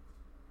 though.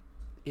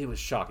 It was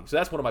shocking. So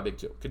that's one of my big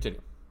two. Continue.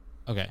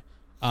 Okay.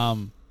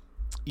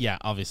 Yeah,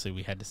 obviously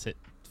we had to sit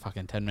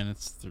fucking 10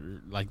 minutes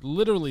through, like,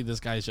 literally this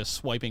guy's just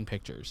swiping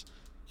pictures.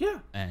 Yeah.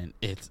 And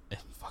it's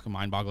fucking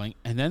mind-boggling.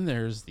 And then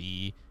there's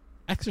the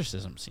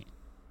exorcism scene,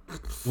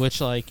 which,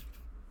 like,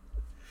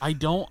 I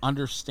don't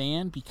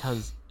understand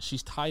because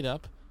she's tied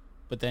up,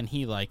 but then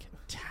he, like,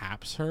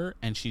 taps her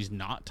and she's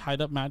not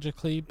tied up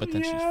magically, but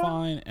then she's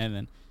fine. And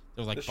then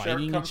they're, like,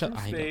 biting each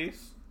other.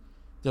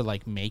 They're,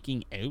 like,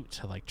 making out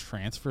to, like,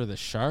 transfer the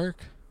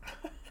shark.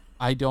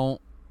 I don't,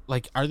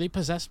 like, are they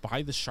possessed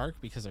by the shark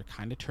because they're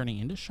kind of turning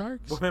into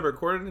sharks? Well, remember,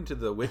 according to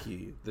the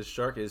wiki, the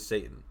shark is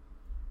Satan.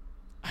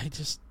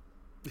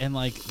 And,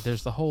 like,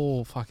 there's the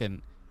whole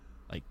fucking,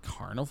 like,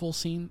 carnival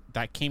scene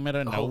that came out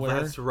of nowhere. Oh,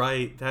 that's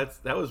right.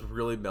 That was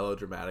really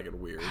melodramatic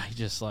and weird. I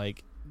just,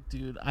 like,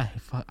 dude,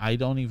 I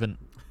don't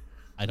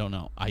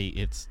know.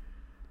 It's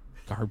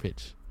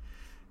garbage.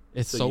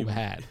 It's so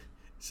bad.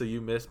 So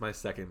you missed my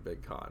second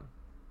big con.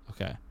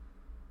 Okay.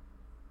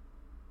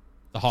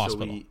 The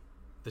hospital.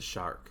 The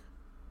shark.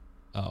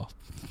 Oh.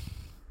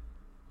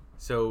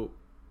 So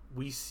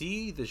we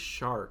see the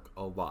shark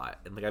a lot.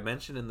 And like I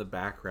mentioned in the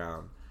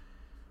background,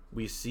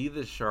 we see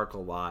the shark a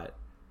lot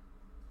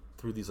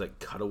through these like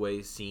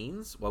cutaway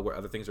scenes while where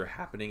other things are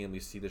happening and we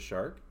see the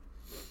shark.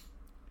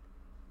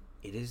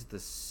 It is the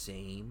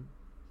same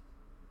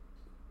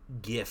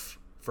gif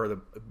for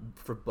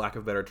lack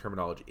of better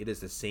terminology. It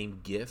is the same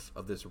gif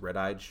of this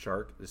red-eyed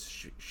shark, this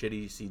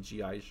shitty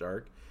CGI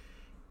shark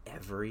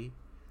every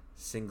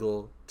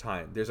single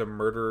time. There's a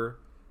murder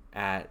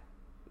at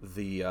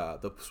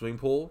the swimming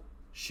pool,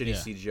 shitty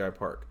CGI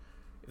park.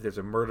 If there's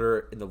a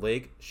murder in the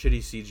lake, shitty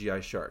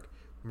CGI shark.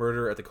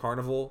 Murder at the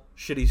carnival,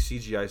 shitty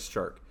CGI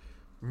shark.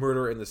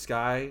 Murder in the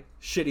sky,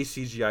 shitty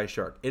CGI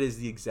shark. It is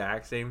the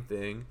exact same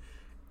thing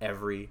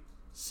every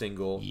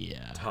single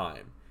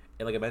time.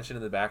 And like I mentioned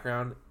in the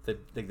background, the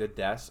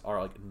deaths are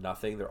like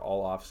nothing. They're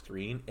all off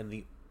screen. And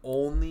the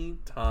only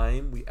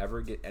time we ever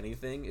get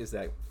anything is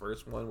that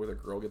first one where the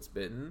girl gets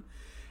bitten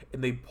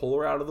and they pull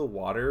her out of the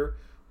water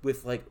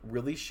with like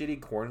really shitty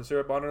corn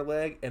syrup on her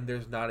leg and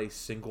there's not a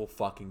single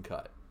fucking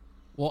cut.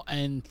 Well,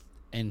 and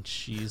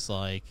she's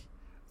like,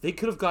 they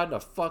could have gotten a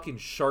fucking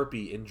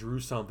Sharpie and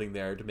drew something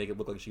there to make it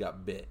look like she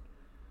got bit.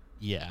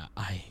 Yeah,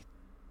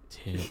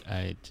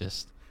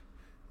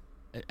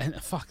 and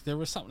fuck, there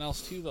was something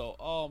else too though.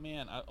 Oh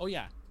man.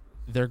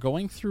 They're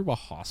going through a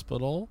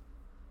hospital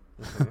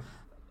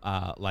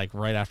like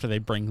right after they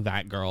bring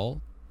that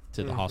girl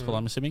to the hospital,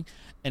 I'm assuming.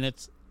 And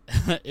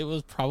it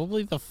was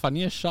probably the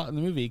funniest shot in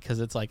the movie because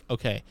it's like,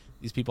 okay,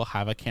 these people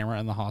have a camera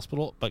in the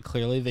hospital, but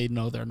clearly they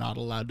know they're not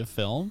allowed to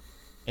film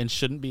and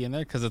shouldn't be in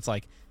there because it's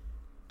like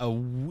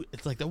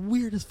the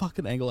weirdest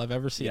fucking angle I've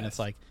ever seen. Yes. It's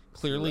like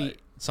clearly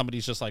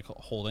somebody's just like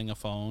holding a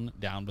phone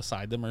down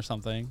beside them or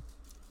something.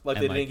 Like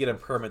they didn't get a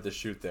permit to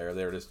shoot there.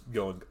 They were just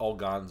going all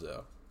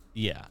gonzo.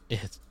 Yeah,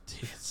 it's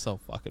so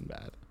fucking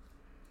bad.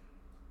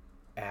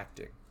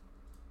 Acting.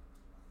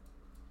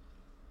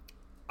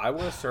 I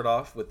want to start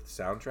off with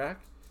the soundtrack.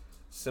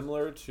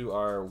 Similar to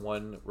our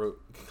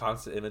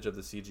constant image of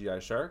the CGI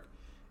shark,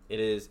 it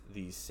is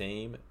the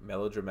same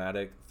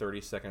melodramatic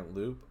 30-second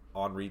loop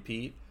on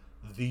repeat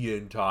the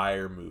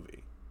entire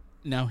movie.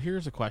 Now,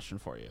 here's a question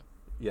for you.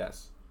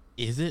 Yes.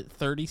 Is it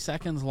 30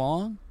 seconds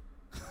long?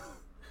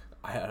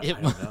 I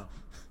don't know.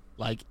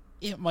 Like,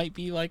 it might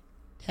be like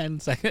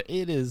 10 seconds.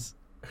 It is.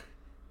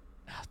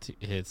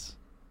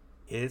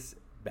 It's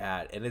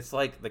bad. And it's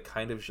like the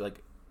kind of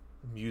like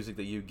music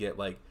that you get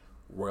like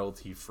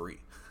royalty free.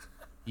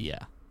 Yeah.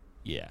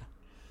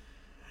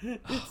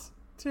 It's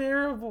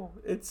terrible.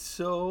 It's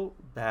so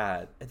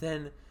bad. And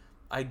then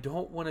I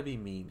don't want to be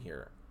mean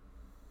here.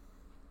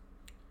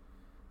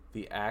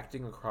 The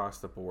acting across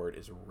the board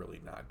is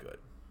really not good.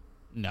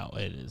 No,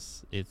 it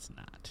is. It's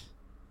not.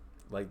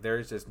 Like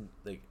there's just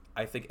like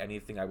I think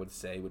anything I would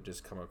say would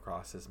just come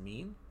across as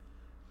mean.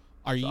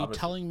 Are you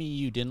telling me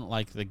you didn't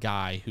like the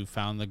guy who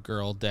found the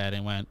girl dead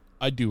and went,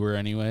 "I'd do her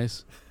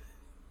anyways"?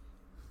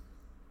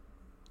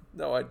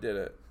 No, I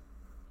didn't.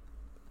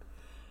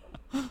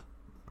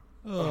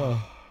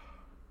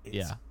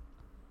 Yeah.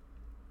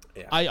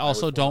 I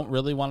also don't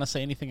really want to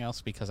say anything else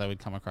because I would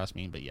come across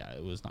mean, but yeah,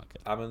 it was not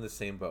good. I'm in the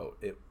same boat.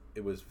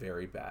 It was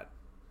very bad.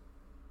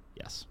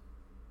 Yes.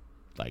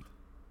 Like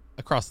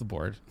across the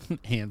board,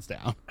 hands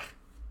down.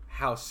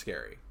 How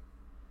scary?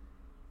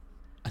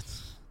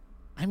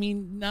 I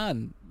mean,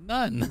 none.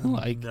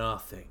 Like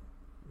nothing.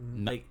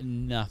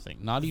 Nothing.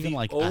 Not even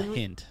like a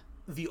hint.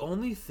 The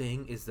only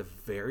thing is the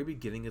very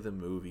beginning of the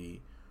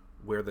movie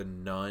where the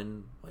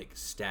nun like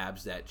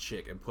stabs that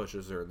chick and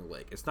pushes her in the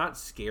lake. It's not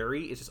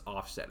scary, it's just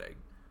offsetting.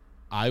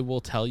 I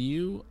will tell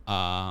you,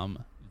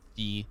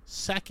 the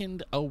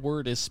second a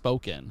word is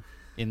spoken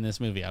in this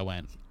movie, I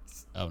went,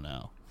 oh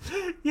no.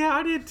 Yeah,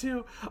 I did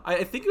too.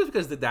 I think it was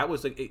because that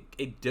was like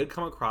it did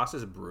come across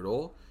as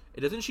brutal.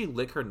 Doesn't she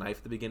lick her knife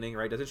at the beginning,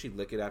 right? Doesn't she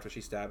lick it after she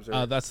stabs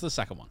her? That's the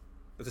second one.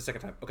 That's the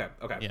second time. Okay.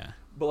 Yeah.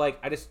 But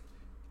like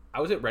I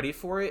wasn't ready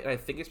for it, and I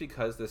think it's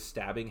because the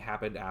stabbing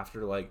happened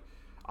after like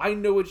I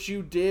know what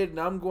you did, and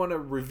I'm going to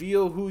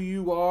reveal who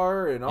you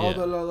are, and all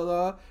the la la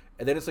la.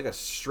 and then it's like a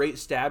straight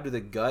stab to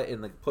the gut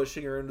and like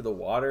pushing her into the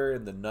water,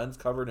 and the nun's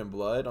covered in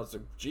blood. I was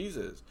like,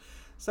 Jesus.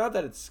 It's not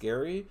that it's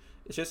scary.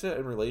 It's just that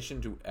in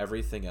relation to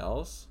everything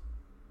else.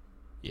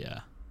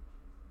 Yeah.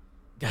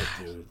 But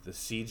dude, the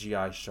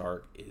CGI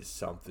shark is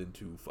something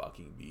to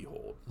fucking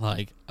behold.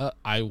 Like,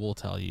 I will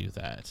tell you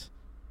that.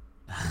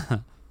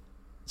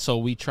 So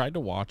we tried to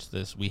watch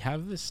this. We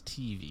have this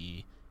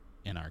TV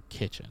in our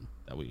kitchen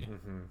that we,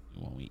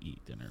 when we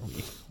eat dinner,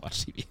 we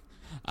watch TV.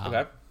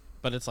 Okay.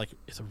 But it's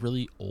a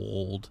really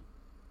old,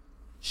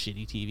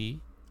 shitty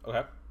TV.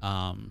 Okay.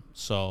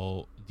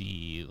 So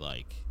the,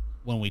 like,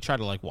 when we try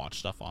to, like, watch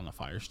stuff on the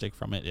Fire Stick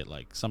from it,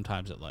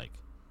 sometimes it, like,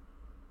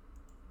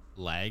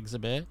 lags a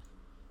bit.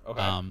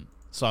 Okay.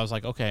 So I was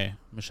like, okay,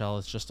 Michelle,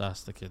 it's just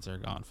us. The kids are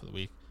gone for the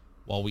week.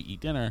 While we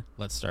eat dinner,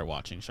 let's start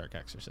watching Shark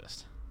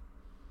Exorcist.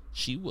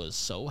 She was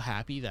so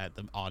happy that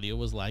the audio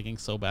was lagging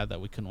so bad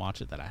that we couldn't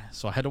watch it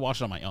so I had to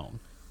watch it on my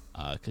own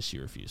because she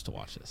refused to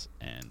watch this.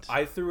 And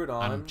I threw it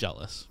on. I'm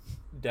jealous.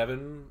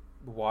 Devin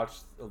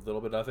watched a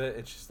little bit of it,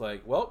 and she's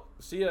like, well,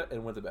 see ya,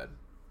 and went to bed.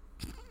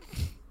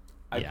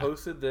 I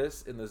posted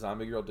this in the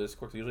Zombie Girl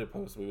Discord. I usually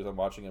post movies I'm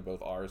watching in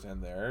both ours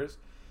and theirs.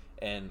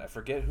 And I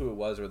forget who it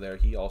was or there.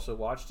 He also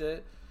watched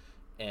it.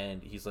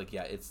 And he's like,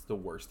 yeah, it's the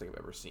worst thing I've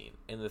ever seen.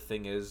 And the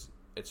thing is,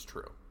 it's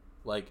true.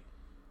 Like,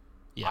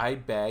 I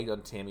bagged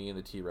on Tammy and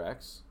the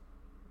T-Rex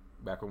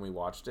back when we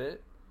watched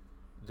it.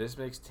 This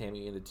makes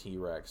Tammy and the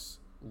T-Rex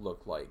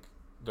look like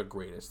the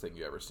greatest thing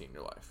you've ever seen in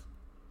your life.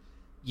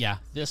 Yeah,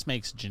 this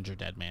makes Ginger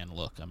Dead Man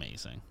look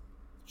amazing.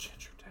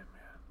 Ginger Dead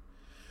Man.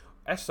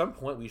 At some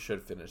point, we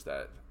should finish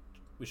that.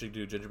 We should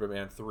do Ginger Dead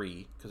Man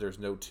 3, because there's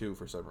no 2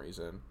 for some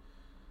reason.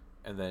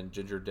 And then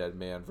Ginger Dead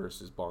Man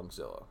versus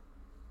Bongzilla.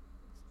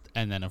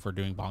 And then if we're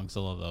doing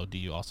Bongzilla, though, do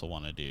you also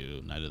want to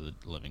do Night of the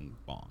Living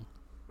Bong?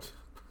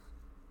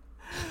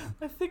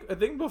 I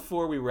think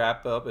before we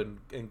wrap up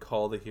and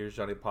call the Here's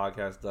Johnny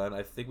podcast done,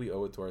 I think we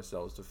owe it to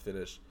ourselves to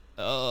finish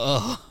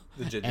the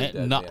Ginger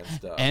Dead Man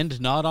stuff. And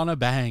not on a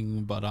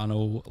bang, but on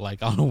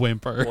a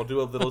whimper. We'll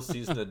do a little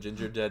season of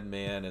Ginger Dead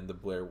Man and the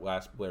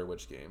last Blair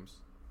Witch games.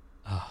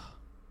 Oh,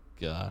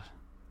 God.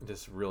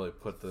 Just really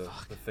put the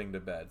thing to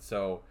bed.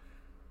 So,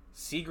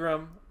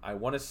 Seagram, I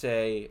want to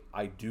say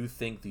I do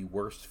think the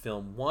worst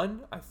film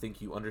won. I think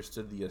you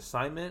understood the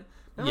assignment.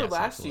 Remember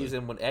last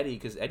season when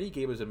because Eddie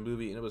gave us a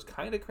movie and it was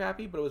kind of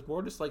crappy, but it was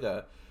more just like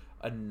a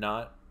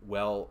not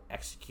well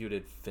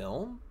executed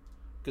film.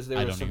 Because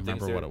there were some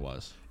things remember what it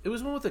was. It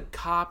was one with a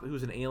cop who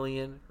was an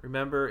alien.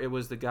 Remember, it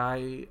was the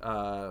guy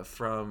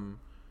from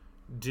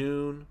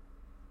Dune.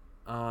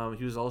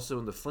 He was also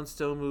in the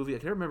Flintstone movie. I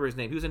can't remember his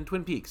name. He was in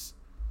Twin Peaks.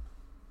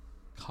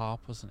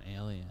 Cop was an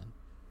alien.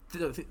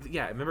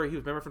 Yeah,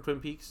 remember from Twin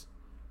Peaks?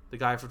 The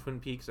guy from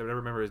Twin Peaks. I never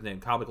remember his name.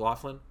 Kyle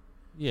MacLachlan.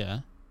 Yeah.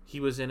 He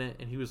was in it,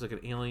 and he was like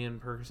an alien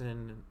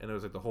person, and it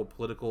was like the whole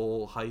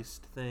political heist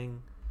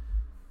thing.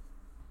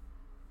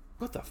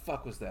 What the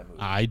fuck was that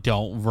movie? I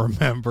don't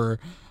remember.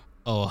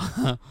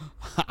 Oh,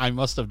 I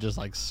must have just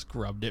like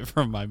scrubbed it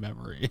from my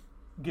memory.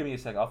 Give me a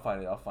sec. I'll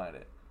find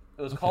it.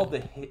 It was called The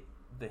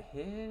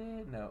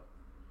Hidden? No.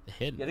 The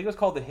Hidden? Yeah, I think it was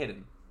called The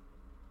Hidden.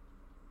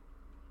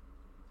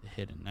 The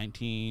Hidden.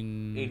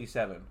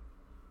 1987.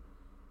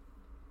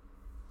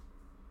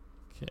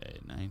 Okay,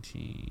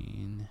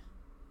 1987.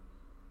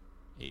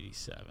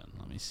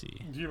 Let me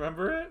see. Do you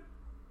remember it?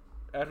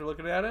 After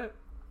looking at it?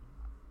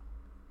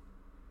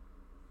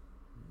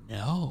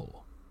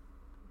 No.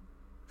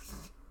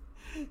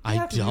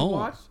 I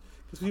don't.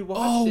 Because we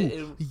watched it.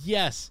 And,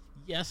 yes,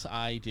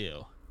 I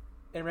do.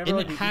 And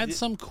remember, it had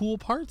some cool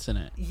parts in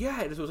it.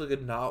 Yeah, this was like a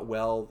not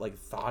well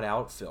thought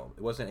out film.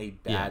 It wasn't a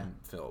bad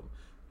film.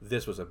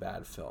 This was a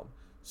bad film.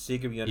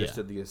 Seeker, we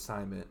understood the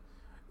assignment.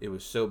 It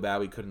was so bad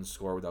we couldn't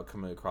score without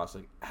coming across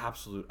like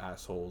absolute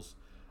assholes.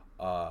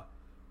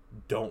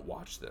 Don't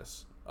watch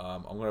this.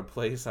 I'm gonna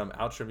play some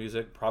outro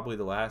music, probably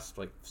the last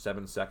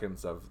 7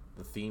 seconds of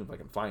the theme if I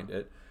can find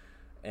it,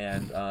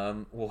 and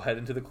we'll head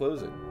into the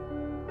closing.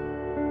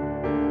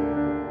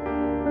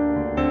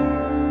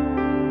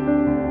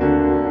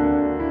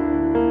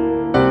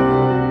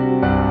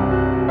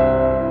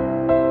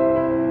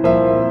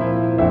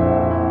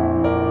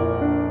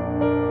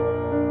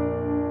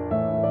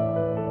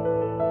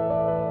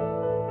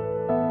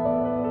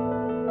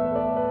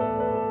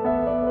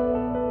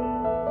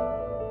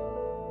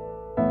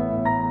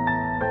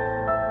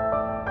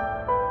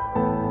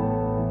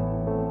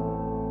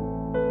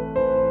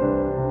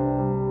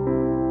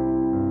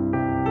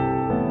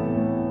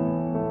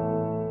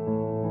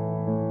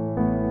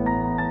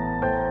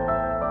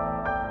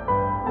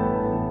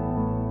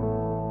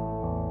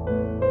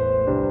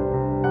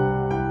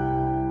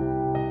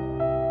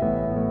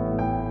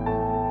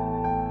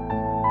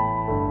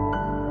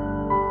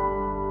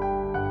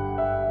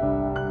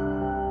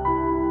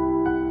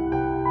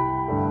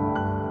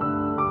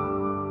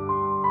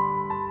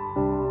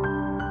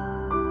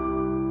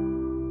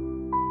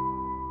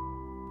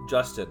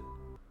 Justin.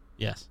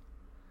 Yes.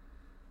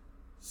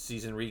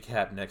 Season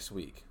recap next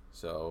week.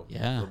 So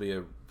it'll be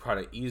a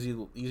probably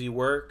easy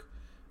work.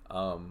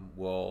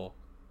 We'll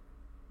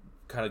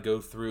kind of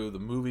go through the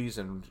movies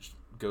and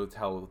go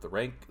tell what the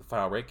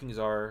final rankings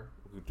are.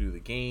 We'll do the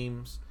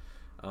games.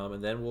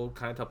 And then we'll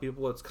kind of tell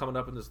people what's coming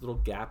up in this little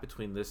gap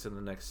between this and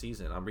the next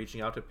season. I'm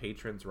reaching out to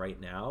patrons right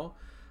now.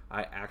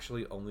 I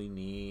actually only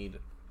need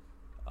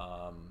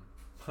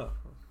the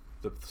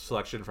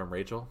selection from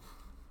Rachel.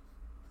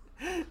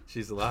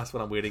 She's the last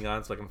one I'm waiting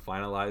on so I can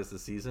finalize the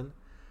season.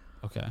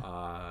 Okay.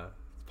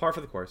 Par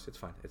for the course. It's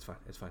fine.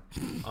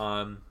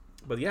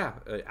 But yeah,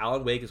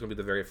 Alan Wake is going to be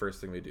the very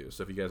first thing we do.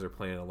 So if you guys are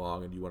playing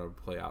along and you want to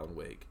play Alan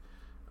Wake,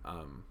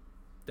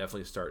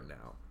 definitely start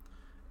now.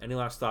 Any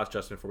last thoughts,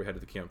 Justin, before we head to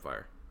the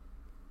campfire?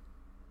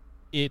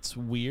 It's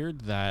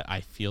weird that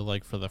I feel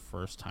like for the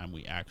first time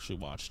we actually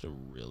watched a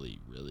really,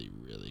 really,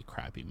 really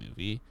crappy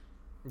movie,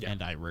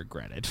 and I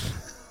regret it.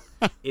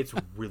 It's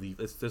really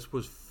this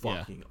was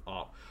fucking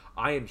awful.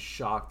 I am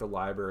shocked the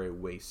library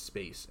wastes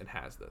space and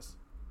has this.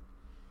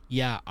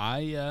 Yeah,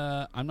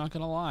 I'm not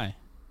gonna lie,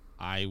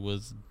 I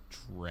was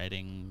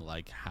dreading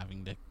like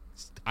having to.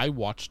 I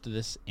watched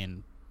this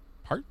in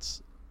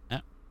parts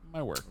at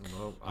my work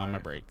on my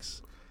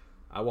breaks.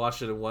 I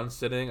watched it in one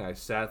sitting. I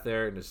sat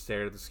there and just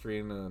stared at the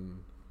screen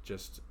and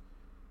just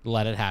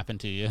let it happen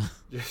to you.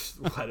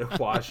 Just let it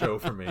wash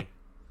over me.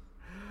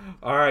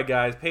 All right,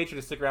 guys.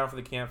 Patrons, stick around for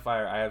the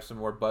campfire. I have some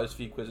more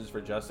BuzzFeed quizzes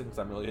for Justin because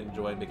I'm really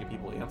enjoying making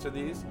people answer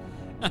these.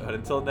 But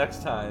until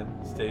next time,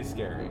 stay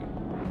scary.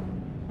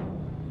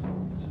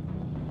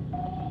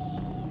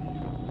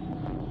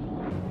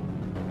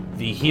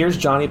 The Here's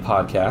Johnny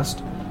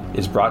podcast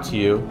is brought to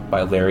you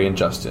by Larry and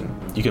Justin.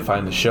 You can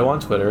find the show on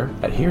Twitter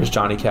at Here's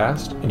Johnny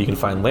Cast, and you can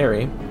find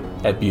Larry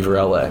at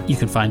Beaver LA. You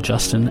can find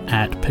Justin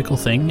at Pickle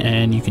Thing,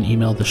 and you can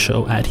email the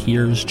show at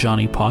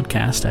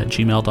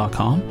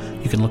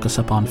here'sjohnnypodcast@gmail.com. You can look us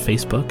up on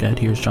Facebook at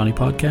Here's Johnny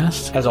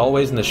Podcast. As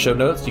always, in the show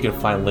notes, you can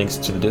find links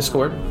to the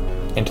Discord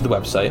and to the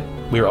website.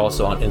 We are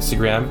also on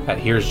Instagram at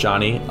Here's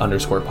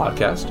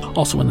Johnny_podcast.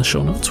 Also in the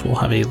show notes, we'll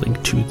have a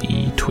link to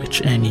the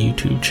Twitch and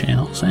YouTube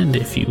channels. And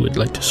if you would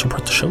like to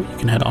support the show, you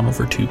can head on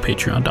over to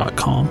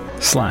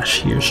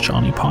patreon.com/Here's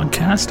Johnny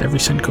Podcast. Every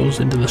cent goes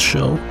into the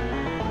show.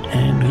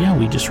 And yeah,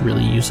 we just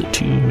really use it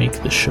to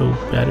make the show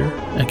better.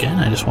 Again,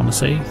 I just want to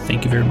say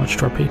thank you very much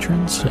to our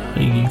patrons.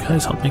 You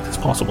guys help make this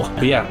possible.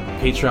 But yeah,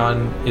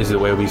 Patreon is the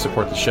way we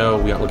support the show.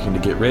 We aren't looking to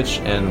get rich.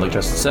 And like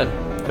Justin said,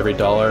 every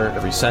dollar,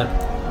 every cent,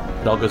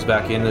 it all goes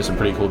back in. There's some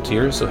pretty cool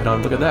tiers, so head on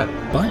and look at that.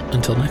 But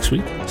until next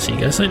week, see you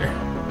guys later.